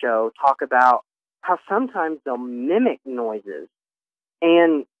your show, talk about how sometimes they'll mimic noises.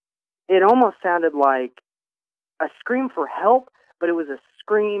 And it almost sounded like a scream for help, but it was a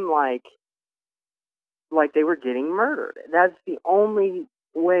scream like they were getting murdered. That's the only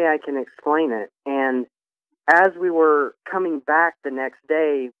way I can explain it. And as we were coming back the next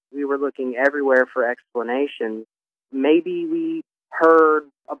day, we were looking everywhere for explanations. Maybe we heard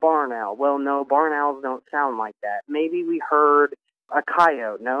a barn owl. Well, no, barn owls don't sound like that. Maybe we heard a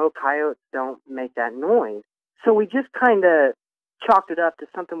coyote. No, coyotes don't make that noise. So we just kind of chalked it up to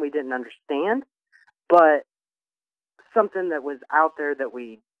something we didn't understand, but something that was out there that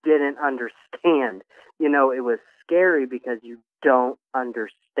we didn't understand. It was scary because you don't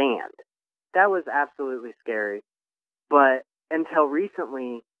understand. That was absolutely scary. But until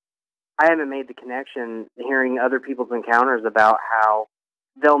recently, I haven't made the connection, hearing other people's encounters about how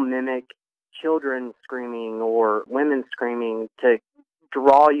they'll mimic children screaming or women screaming to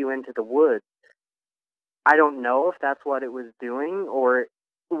draw you into the woods. I don't know if that's what it was doing, or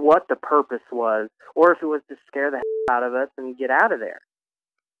what the purpose was, or if it was to scare the hell out of us and get out of there,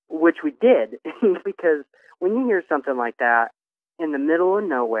 which we did. Because when you hear something like that in the middle of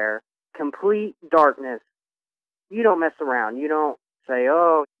nowhere, complete darkness, you don't mess around. You don't say,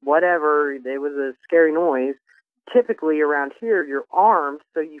 "Oh, whatever, it was a scary noise." Typically around here, you're armed,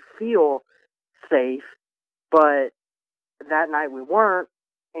 so you feel safe. But that night we weren't,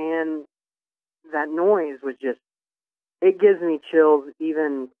 and that noise was just, it gives me chills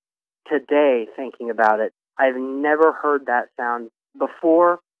even today thinking about it. I've never heard that sound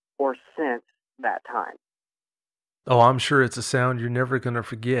before or since that time. Oh, I'm sure it's a sound you're never going to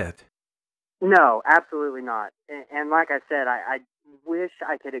forget. No, absolutely not. And like I said, I wish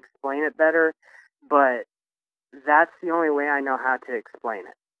I could explain it better, but that's the only way I know how to explain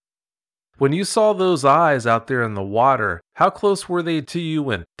it. When you saw those eyes out there in the water, how close were they to you,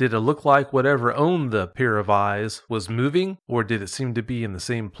 and did it look like whatever owned the pair of eyes was moving, or did it seem to be in the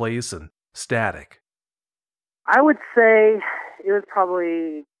same place and static? I would say it was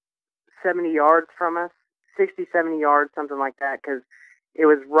probably 70 yards from us, 60, 70 yards, something like that, because it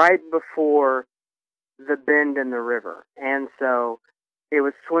was right before the bend in the river. And so it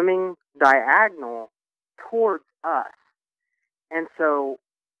was swimming diagonal towards us. And so,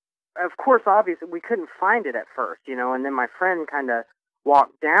 of course, obviously, we couldn't find it at first, and then my friend kind of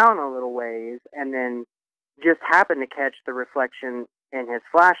walked down a little ways and then just happened to catch the reflection in his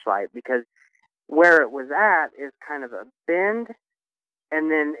flashlight, because where it was at is kind of a bend,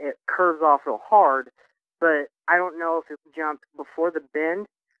 and then it curves off real hard. But I don't know if it jumped before the bend.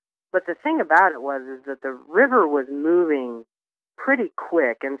 But the thing about it is that the river was moving pretty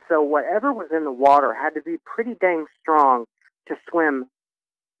quick, and so whatever was in the water had to be pretty dang strong to swim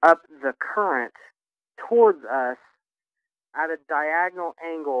up the current towards us at a diagonal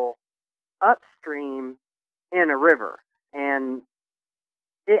angle upstream in a river. And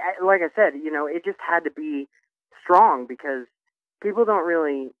it, like I said, it just had to be strong, because people don't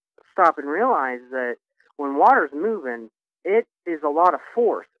really stop and realize that when water's moving, it is a lot of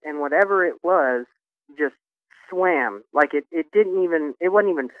force, and whatever it was just swam. Like it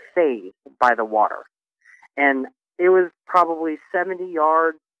wasn't even phased by the water. And it was probably 70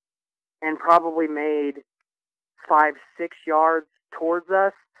 yards and probably made 5, 6 yards towards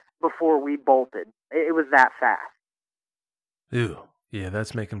us before we bolted. It was that fast. Ooh, yeah,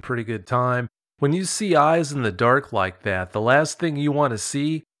 that's making pretty good time. When you see eyes in the dark like that, the last thing you want to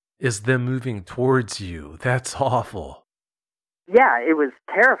see is them moving towards you. That's awful. Yeah, it was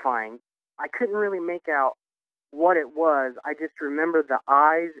terrifying. I couldn't really make out what it was. I just remember the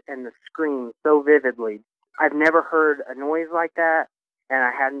eyes and the scream so vividly. I've never heard a noise like that, and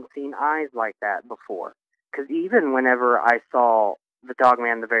I hadn't seen eyes like that before. Because even whenever I saw the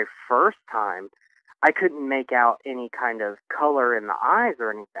Dogman the very first time, I couldn't make out any kind of color in the eyes or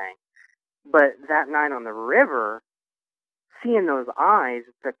anything. But that night on the river, seeing those eyes,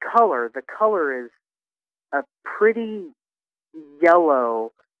 the color is a pretty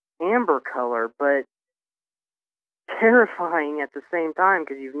yellow, amber color, but terrifying at the same time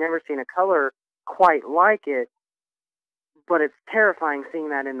because you've never seen a color quite like it, but it's terrifying seeing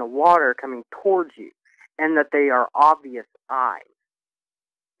that in the water coming towards you and that they are obvious eyes.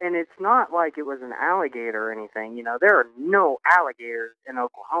 And it's not like it was an alligator or anything. You know, there are no alligators in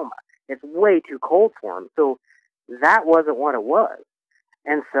Oklahoma. It's way too cold for them. So that wasn't what it was.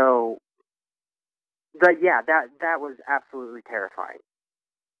 And so, but yeah, that was absolutely terrifying.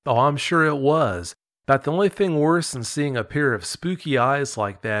 Oh, I'm sure it was. But the only thing worse than seeing a pair of spooky eyes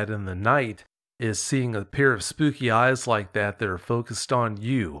like that in the night is seeing a pair of spooky eyes like that are focused on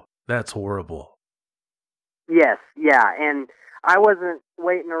you. That's horrible. Yes, yeah, and I wasn't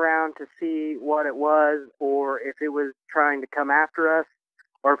waiting around to see what it was or if it was trying to come after us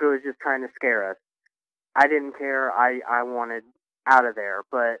or if it was just trying to scare us. I didn't care. I wanted out of there.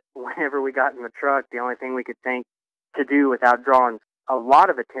 But whenever we got in the truck, the only thing we could think to do without drawing a lot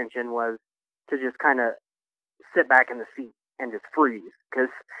of attention was to just kind of sit back in the seat and just freeze because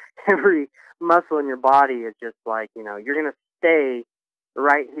every muscle in your body is just like, you're going to stay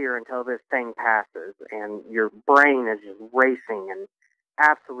right here until this thing passes, and your brain is just racing in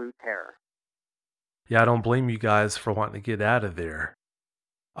absolute terror. Yeah, I don't blame you guys for wanting to get out of there.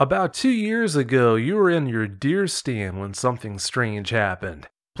 About 2 years ago, you were in your deer stand when something strange happened.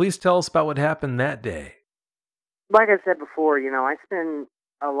 Please tell us about what happened that day. Like I said before, I spend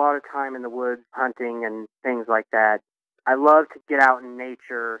a lot of time in the woods hunting and things like that. I love to get out in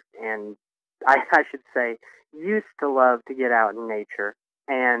nature, and I should say, used to love to get out in nature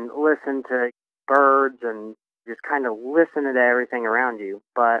and listen to birds and just kind of listen to everything around you.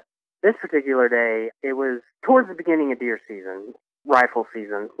 But this particular day, it was towards the beginning of deer season, rifle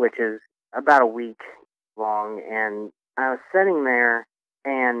season, which is about a week long, and I was sitting there,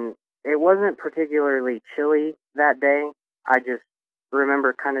 and it wasn't particularly chilly that day. I just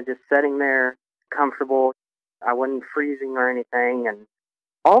remember kind of just sitting there, comfortable. I wasn't freezing or anything, and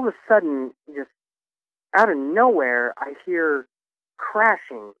all of a sudden, just out of nowhere, I hear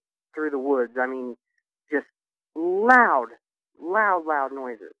crashing through the woods. I mean, just loud, loud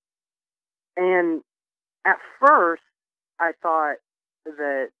noises. And at first, I thought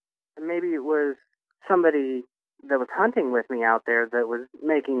that maybe it was somebody that was hunting with me out there that was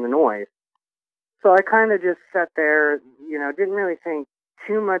making the noise. So I kind of just sat there, didn't really think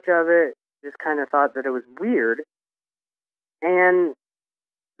too much of it, just kind of thought that it was weird. And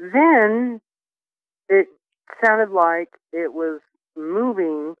then it sounded like it was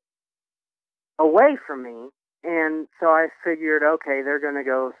moving away from me. And so I figured, okay, they're going to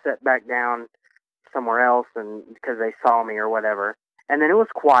go sit back down somewhere else and because they saw me or whatever. And then it was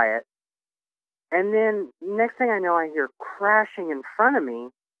quiet. And then next thing I know, I hear crashing in front of me.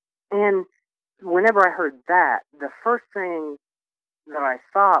 And whenever I heard that, the first thing that I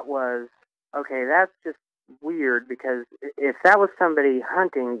thought was, okay, that's just weird because if that was somebody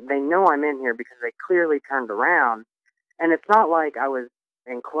hunting, they know I'm in here because they clearly turned around. And it's not like I was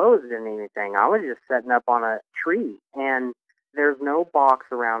enclosed in anything. I was just setting up on a tree, and there's no box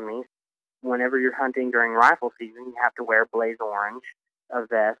around me. Whenever you're hunting during rifle season, you have to wear blaze orange, a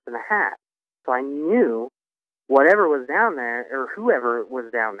vest, and a hat. So I knew whatever was down there, or whoever was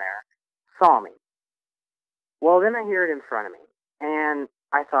down there, saw me. Well, then I hear it in front of me, and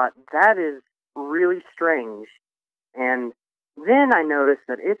I thought, that is really strange. And then I noticed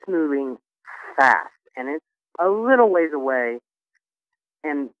that it's moving fast, and it's a little ways away,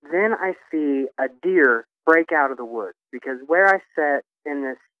 and then I see a deer break out of the woods, because where I sat in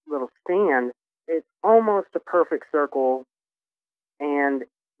this little stand, it's almost a perfect circle, and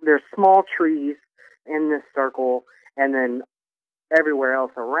there's small trees in this circle, and then everywhere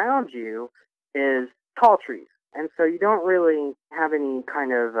else around you is tall trees. And so you don't really have any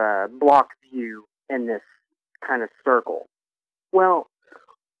kind of block view in this kind of circle. Well,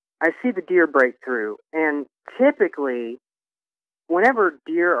 I see the deer break through, and typically, whenever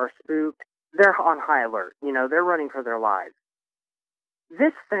deer are spooked, they're on high alert. They're running for their lives.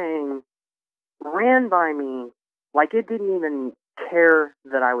 This thing ran by me like it didn't even care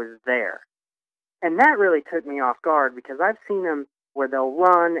that I was there. And that really took me off guard because I've seen them where they'll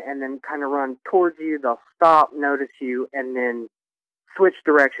run and then kind of run towards you. They'll stop, notice you, and then switch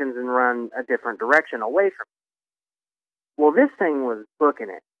directions and run a different direction away from you. Well, this thing was booking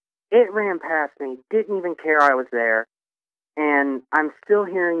it. It ran past me, didn't even care I was there, and I'm still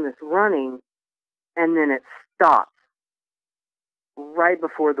hearing this running, and then it stops right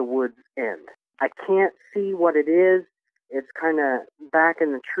before the woods end. I can't see what it is. It's kind of back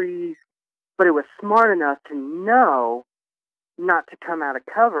in the trees, but it was smart enough to know not to come out of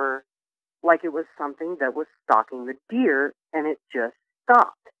cover like it was something that was stalking the deer, and it just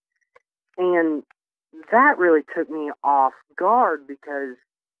stopped. And that really took me off guard because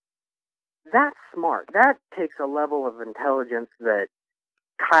that's smart. That takes a level of intelligence that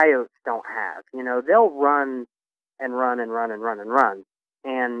coyotes don't have. They'll run and run and run and run and run.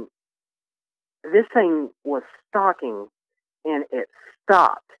 And this thing was stalking, and it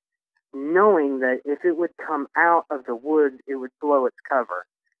stopped, knowing that if it would come out of the woods, it would blow its cover.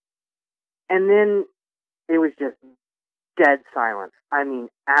 And then it was just dead silence. I mean,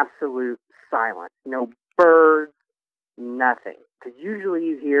 absolute silence. No birds, nothing. Because usually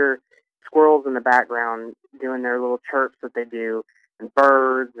you hear squirrels in the background doing their little chirps that they do, and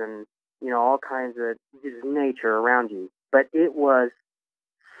birds and, all kinds of just nature around you. But it was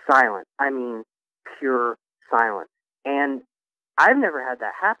silent. I mean, pure silence. And I've never had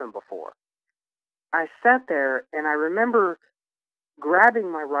that happen before. I sat there and I remember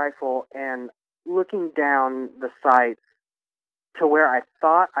grabbing my rifle and looking down the sights to where I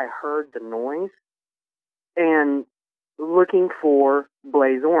thought I heard the noise and looking for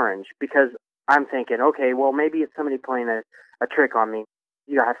Blaze Orange because I'm thinking, okay, well, maybe it's somebody playing a trick on me.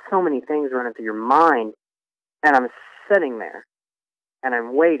 You have so many things running through your mind, and I'm sitting there and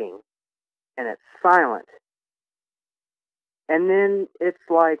I'm waiting and it's silent. And then it's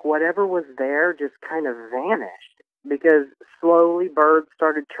like whatever was there just kind of vanished because slowly birds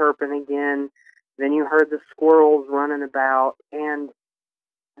started chirping again. Then you heard the squirrels running about, and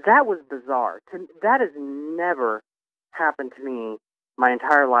that was bizarre. That has never happened to me my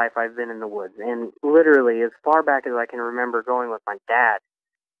entire life I've been in the woods. And literally, as far back as I can remember going with my dad,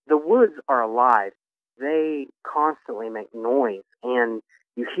 the woods are alive. They constantly make noise, and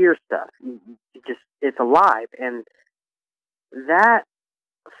you hear stuff. It's alive. And that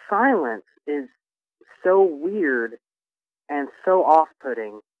silence is so weird and so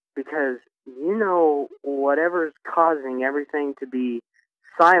off-putting because whatever's causing everything to be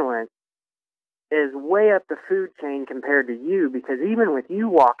silent is way up the food chain compared to you, because even with you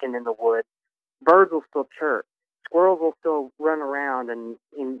walking in the woods, birds will still chirp, squirrels will still run around, and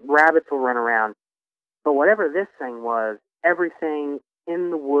rabbits will run around. But whatever this thing was, everything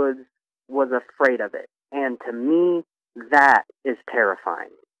in the woods was afraid of it. And to me, that is terrifying.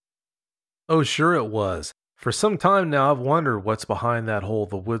 Oh, sure it was. For some time now, I've wondered what's behind that whole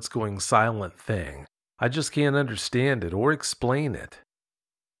the woods going silent thing. I just can't understand it or explain it.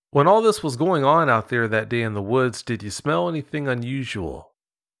 When all this was going on out there that day in the woods, did you smell anything unusual?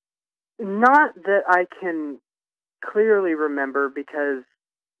 Not that I can clearly remember, because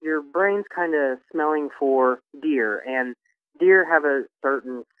your brain's kind of smelling for deer, and deer have a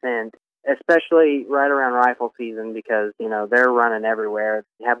certain scent, especially right around rifle season, because, they're running everywhere.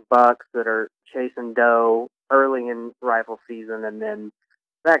 You have bucks that are chasing doe early in rifle season, and then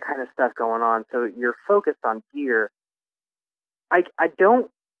that kind of stuff going on. So you're focused on deer. I don't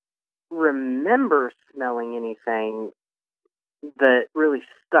remember smelling anything that really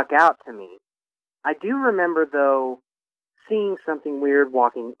stuck out to me. I do remember, though, seeing something weird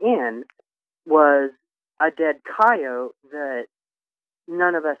walking in was a dead coyote that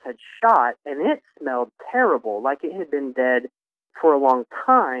none of us had shot, and it smelled terrible, like it had been dead for a long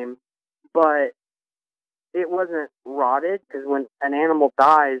time, but it wasn't rotted, because when an animal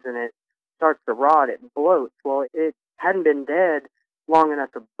dies and it starts to rot, it bloats. Well, it hadn't been dead long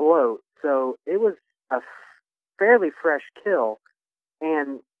enough to bloat, so it was a fairly fresh kill,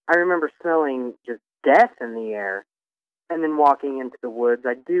 and I remember smelling just death in the air. And then walking into the woods,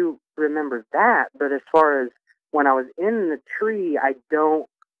 I do remember that, but as far as when I was in the tree, I don't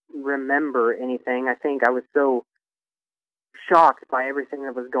remember anything. I think I was so shocked by everything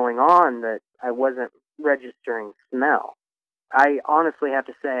that was going on that I wasn't registering smell. I honestly have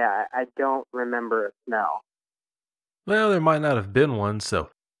to say I don't remember a smell. Well, there might not have been one, so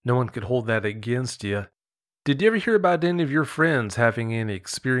no one could hold that against you. Did you ever hear about any of your friends having any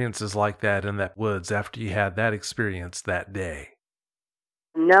experiences like that in that woods after you had that experience that day?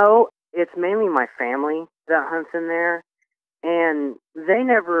 No, it's mainly my family that hunts in there, and they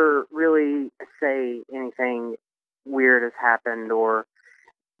never really say anything weird has happened. Or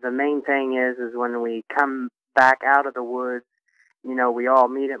the main thing is when we come back out of the woods, we all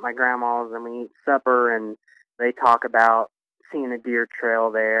meet at my grandma's and we eat supper, and they talk about seeing a deer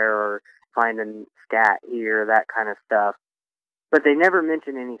trail there or finding scat here, that kind of stuff. But they never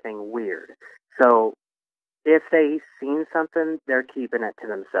mention anything weird. So if they seen something, they're keeping it to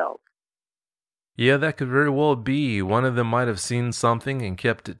themselves. Yeah, that could very well be. One of them might have seen something and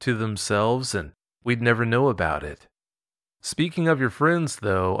kept it to themselves, and we'd never know about it. Speaking of your friends,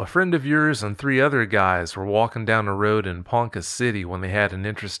 though, a friend of yours and three other guys were walking down a road in Ponca City when they had an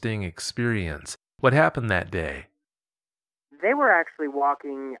interesting experience. What happened that day? They were actually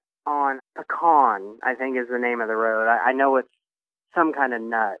walking on pecan, I think is the name of the road. I know it's some kind of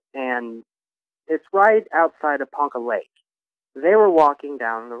nut, and it's right outside of Ponca Lake. They were walking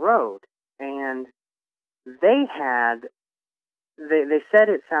down the road, and they had they said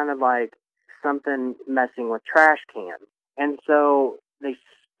it sounded like something messing with trash cans. And so they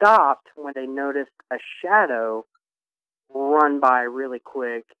stopped when they noticed a shadow run by really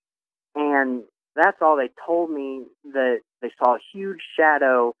quick. And that's all they told me, that they saw a huge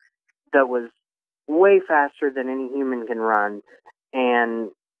shadow that was way faster than any human can run,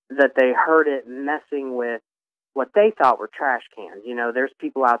 and that they heard it messing with what they thought were trash cans. There's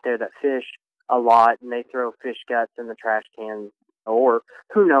people out there that fish a lot and they throw fish guts in the trash cans, or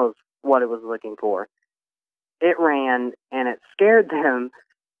who knows what it was looking for. It ran and it scared them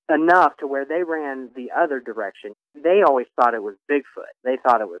enough to where they ran the other direction. They always thought it was Bigfoot. They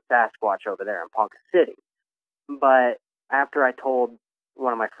thought it was Sasquatch over there in Ponca City. But after I told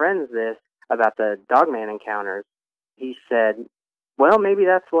one of my friends this about the Dogman encounters, he said, well, maybe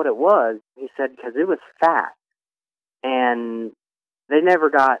that's what it was. He said, because it was fast. And they never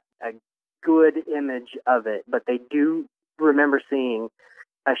got a good image of it, but they do remember seeing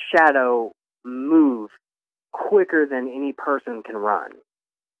a shadow move quicker than any person can run.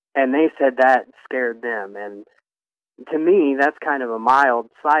 And they said that scared them. And to me, that's kind of a mild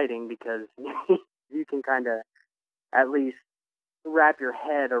sighting, because you can kind of at least wrap your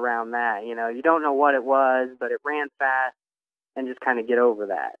head around that. You don't know what it was, but it ran fast, and just kind of get over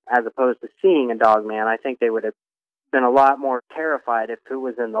that. As opposed to seeing a dog man, I think they would have been a lot more terrified if it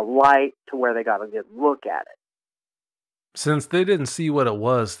was in the light to where they got a good look at it. Since they didn't see what it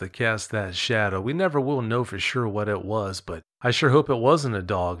was that cast that shadow, we never will know for sure what it was, but I sure hope it wasn't a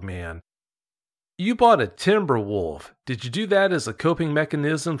dog man. You bought a timber wolf. Did you do that as a coping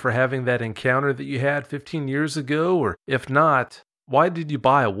mechanism for having that encounter that you had 15 years ago? Or if not, why did you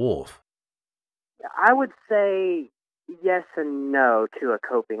buy a wolf? I would say yes and no to a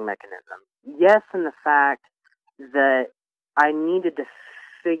coping mechanism. Yes, in the fact that I needed to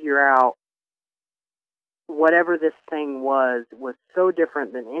figure out whatever this thing was so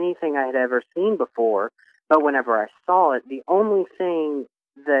different than anything I had ever seen before. But whenever I saw it, the only thing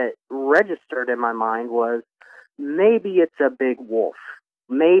that registered in my mind was, maybe it's a big wolf.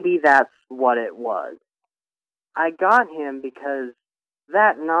 Maybe that's what it was. I got him because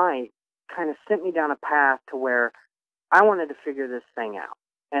that night kind of sent me down a path to where I wanted to figure this thing out.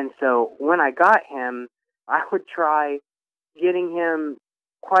 And so when I got him, I would try getting him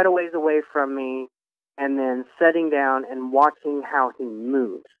quite a ways away from me and then setting down and watching how he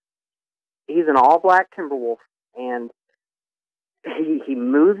moves. He's an all black timber wolf, and he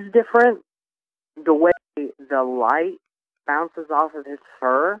moves different. The way the light bounces off of his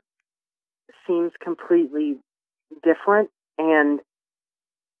fur seems completely different, and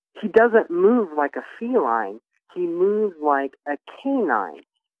he doesn't move like a feline. He moves like a canine.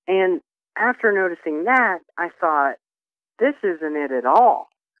 And after noticing that, I thought, this isn't it at all.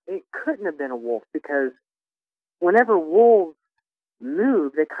 It couldn't have been a wolf, because whenever wolves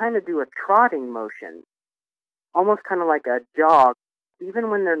move, they kind of do a trotting motion, almost kind of like a jog, even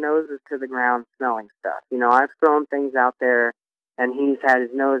when their nose is to the ground smelling stuff. I've thrown things out there, and he's had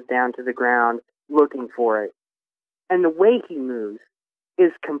his nose down to the ground looking for it. And the way he moves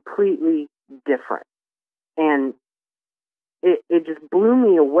is completely different. And it just blew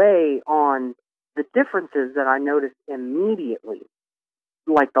me away on the differences that I noticed immediately,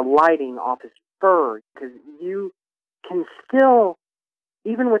 like the lighting off his fur, because you can still,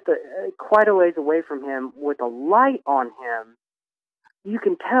 even with the quite a ways away from him, with a light on him, you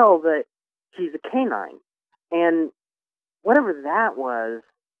can tell that he's a canine. And whatever that was,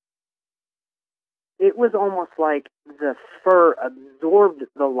 it was almost like the fur absorbed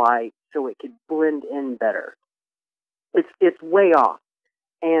the light so it could blend in better. It's way off.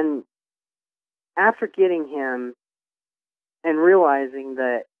 And after getting him and realizing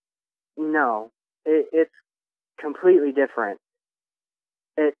that no, it's completely different,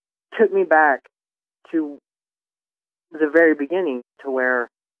 it took me back to the very beginning to where,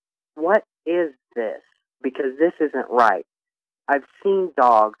 what is this? Because this isn't right. I've seen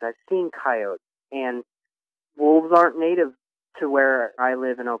dogs, I've seen coyotes, and wolves aren't native to where I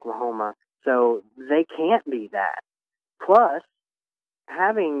live in Oklahoma, so they can't be that. Plus,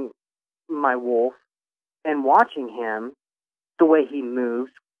 having my wolf and watching him, the way he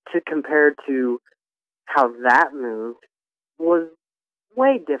moves, to compare to how that moved, was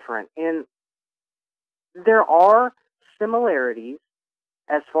way different. And there are similarities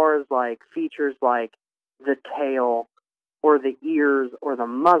as far as like features like the tail or the ears or the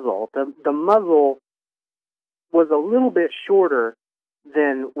muzzle. The muzzle was a little bit shorter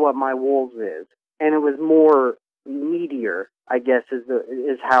than what my wolves is, and it was more meatier, I guess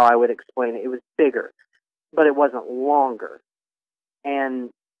is how I would explain it. It was bigger, but it wasn't longer.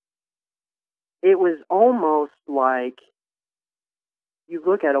 And it was almost like, you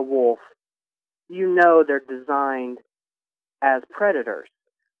look at a wolf, you know they're designed as predators.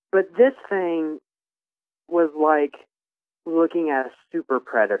 But this thing was like looking at a super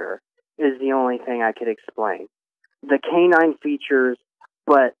predator, is the only thing I could explain. The canine features,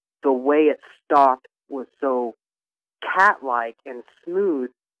 but the way it stalked was so cat-like and smooth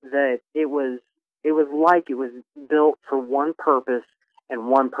that it was like it was built for one purpose and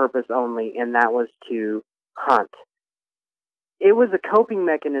one purpose only, and that was to hunt. It was a coping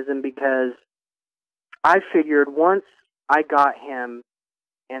mechanism because I figured once I got him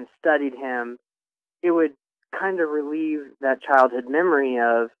and studied him, it would kind of relieve that childhood memory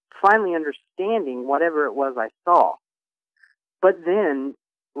of finally understanding whatever it was I saw. But then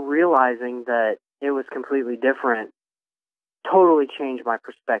realizing that it was completely different totally changed my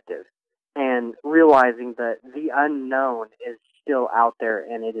perspective. And realizing that the unknown is still out there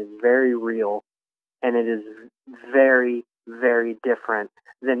and it is very real and it is very, very different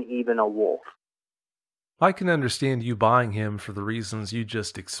than even a wolf. I can understand you buying him for the reasons you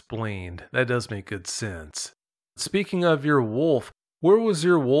just explained. That does make good sense. Speaking of your wolf, where was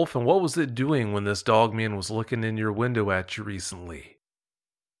your wolf and what was it doing when this Dogman was looking in your window at you recently?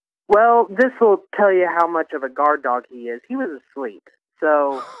 Well, this will tell you how much of a guard dog he is. He was asleep.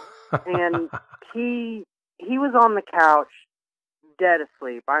 So, and he was on the couch, dead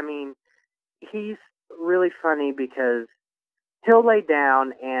asleep. I mean, he's really funny because he'll lay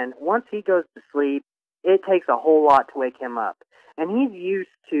down, and once he goes to sleep, it takes a whole lot to wake him up. And he's used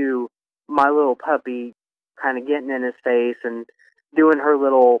to my little puppy kind of getting in his face and doing her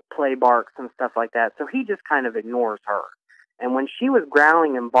little play barks and stuff like that. So he just kind of ignores her. And when she was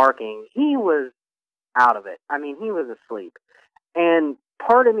growling and barking, he was out of it. I mean, he was asleep. And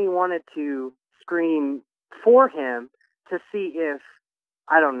part of me wanted to scream for him to see if,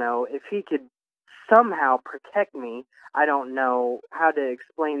 I don't know, if he could somehow protect me. I don't know how to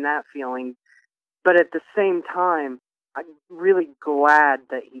explain that feeling. But at the same time, I'm really glad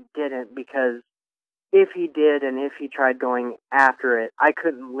that he didn't, because if he did and if he tried going after it, I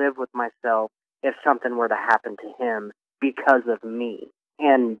couldn't live with myself if something were to happen to him because of me.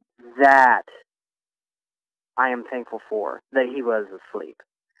 And that I am thankful for, that he was asleep.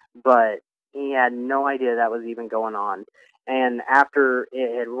 But he had no idea that was even going on. And after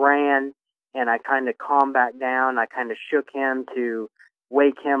it had ran and I kind of calmed back down, I kind of shook him to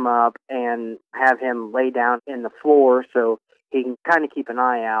wake him up and have him lay down in the floor so he can kind of keep an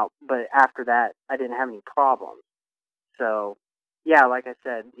eye out. But after that, I didn't have any problems. So, yeah, like I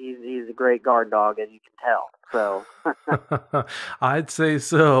said, he's a great guard dog, as you can tell. So, I'd say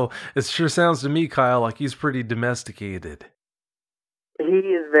so. It sure sounds to me, Kyle, like he's pretty domesticated. he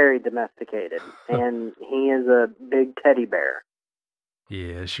is very domesticated, and he is a big teddy bear.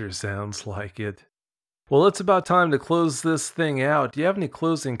 Yeah, sure sounds like it. Well, it's about time to close this thing out. Do you have any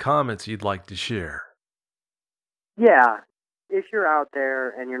closing comments you'd like to share? Yeah, if you're out there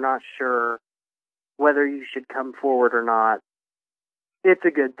and you're not sure whether you should come forward or not, it's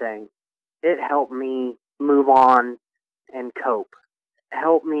a good thing. It helped me move on and cope.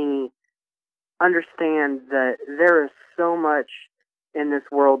 Help me understand that there is so much in this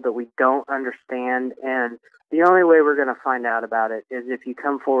world that we don't understand, and the only way we're going to find out about it is if you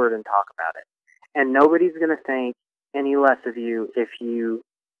come forward and talk about it. And nobody's going to think any less of you if you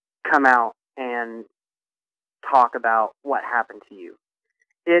come out and talk about what happened to you.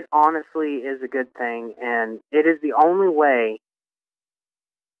 It honestly is a good thing, and it is the only way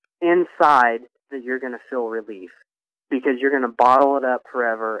inside that you're going to feel relief, because you're going to bottle it up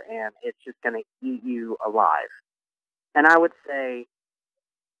forever and it's just going to eat you alive. And I would say,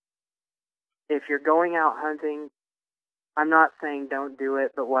 if you're going out hunting, I'm not saying don't do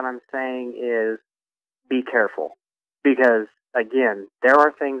it, but what I'm saying is be careful. Because, again, there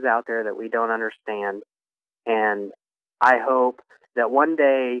are things out there that we don't understand. And I hope that one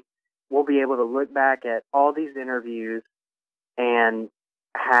day we'll be able to look back at all these interviews and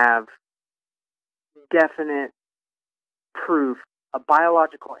have definite proof, a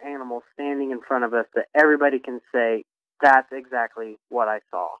biological animal standing in front of us that everybody can say, that's exactly what I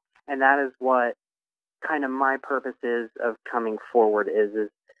saw. And that is what kind of my purpose is of coming forward, is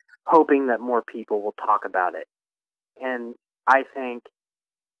hoping that more people will talk about it. And I think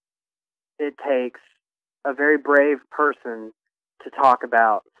it takes a very brave person to talk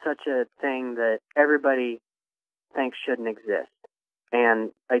about such a thing that everybody thinks shouldn't exist.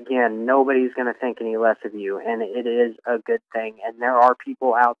 And again, nobody's going to think any less of you, and it is a good thing. And there are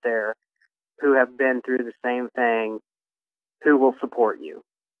people out there who have been through the same thing who will support you.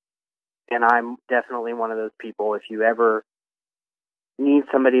 And I'm definitely one of those people. If you ever need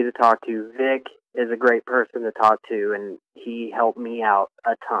somebody to talk to, Vic is a great person to talk to, and he helped me out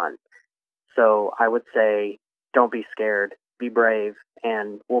a ton. So I would say, don't be scared, be brave,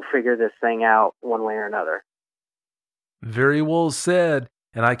 and we'll figure this thing out one way or another. Very well said.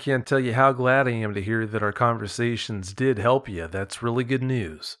 And I can't tell you how glad I am to hear that our conversations did help you. That's really good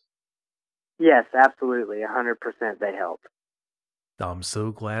news. Yes, absolutely. 100% they helped. I'm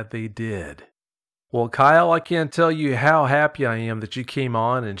so glad they did. Well, Kyle, I can't tell you how happy I am that you came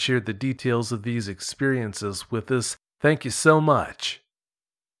on and shared the details of these experiences with us. Thank you so much.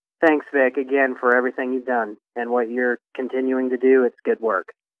 Thanks, Vic, again for everything you've done and what you're continuing to do. It's good work.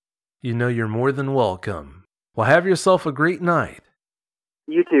 You know you're more than welcome. Well, have yourself a great night.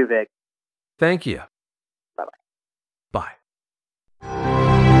 You too, Vic. Thank you. Bye-bye. Bye.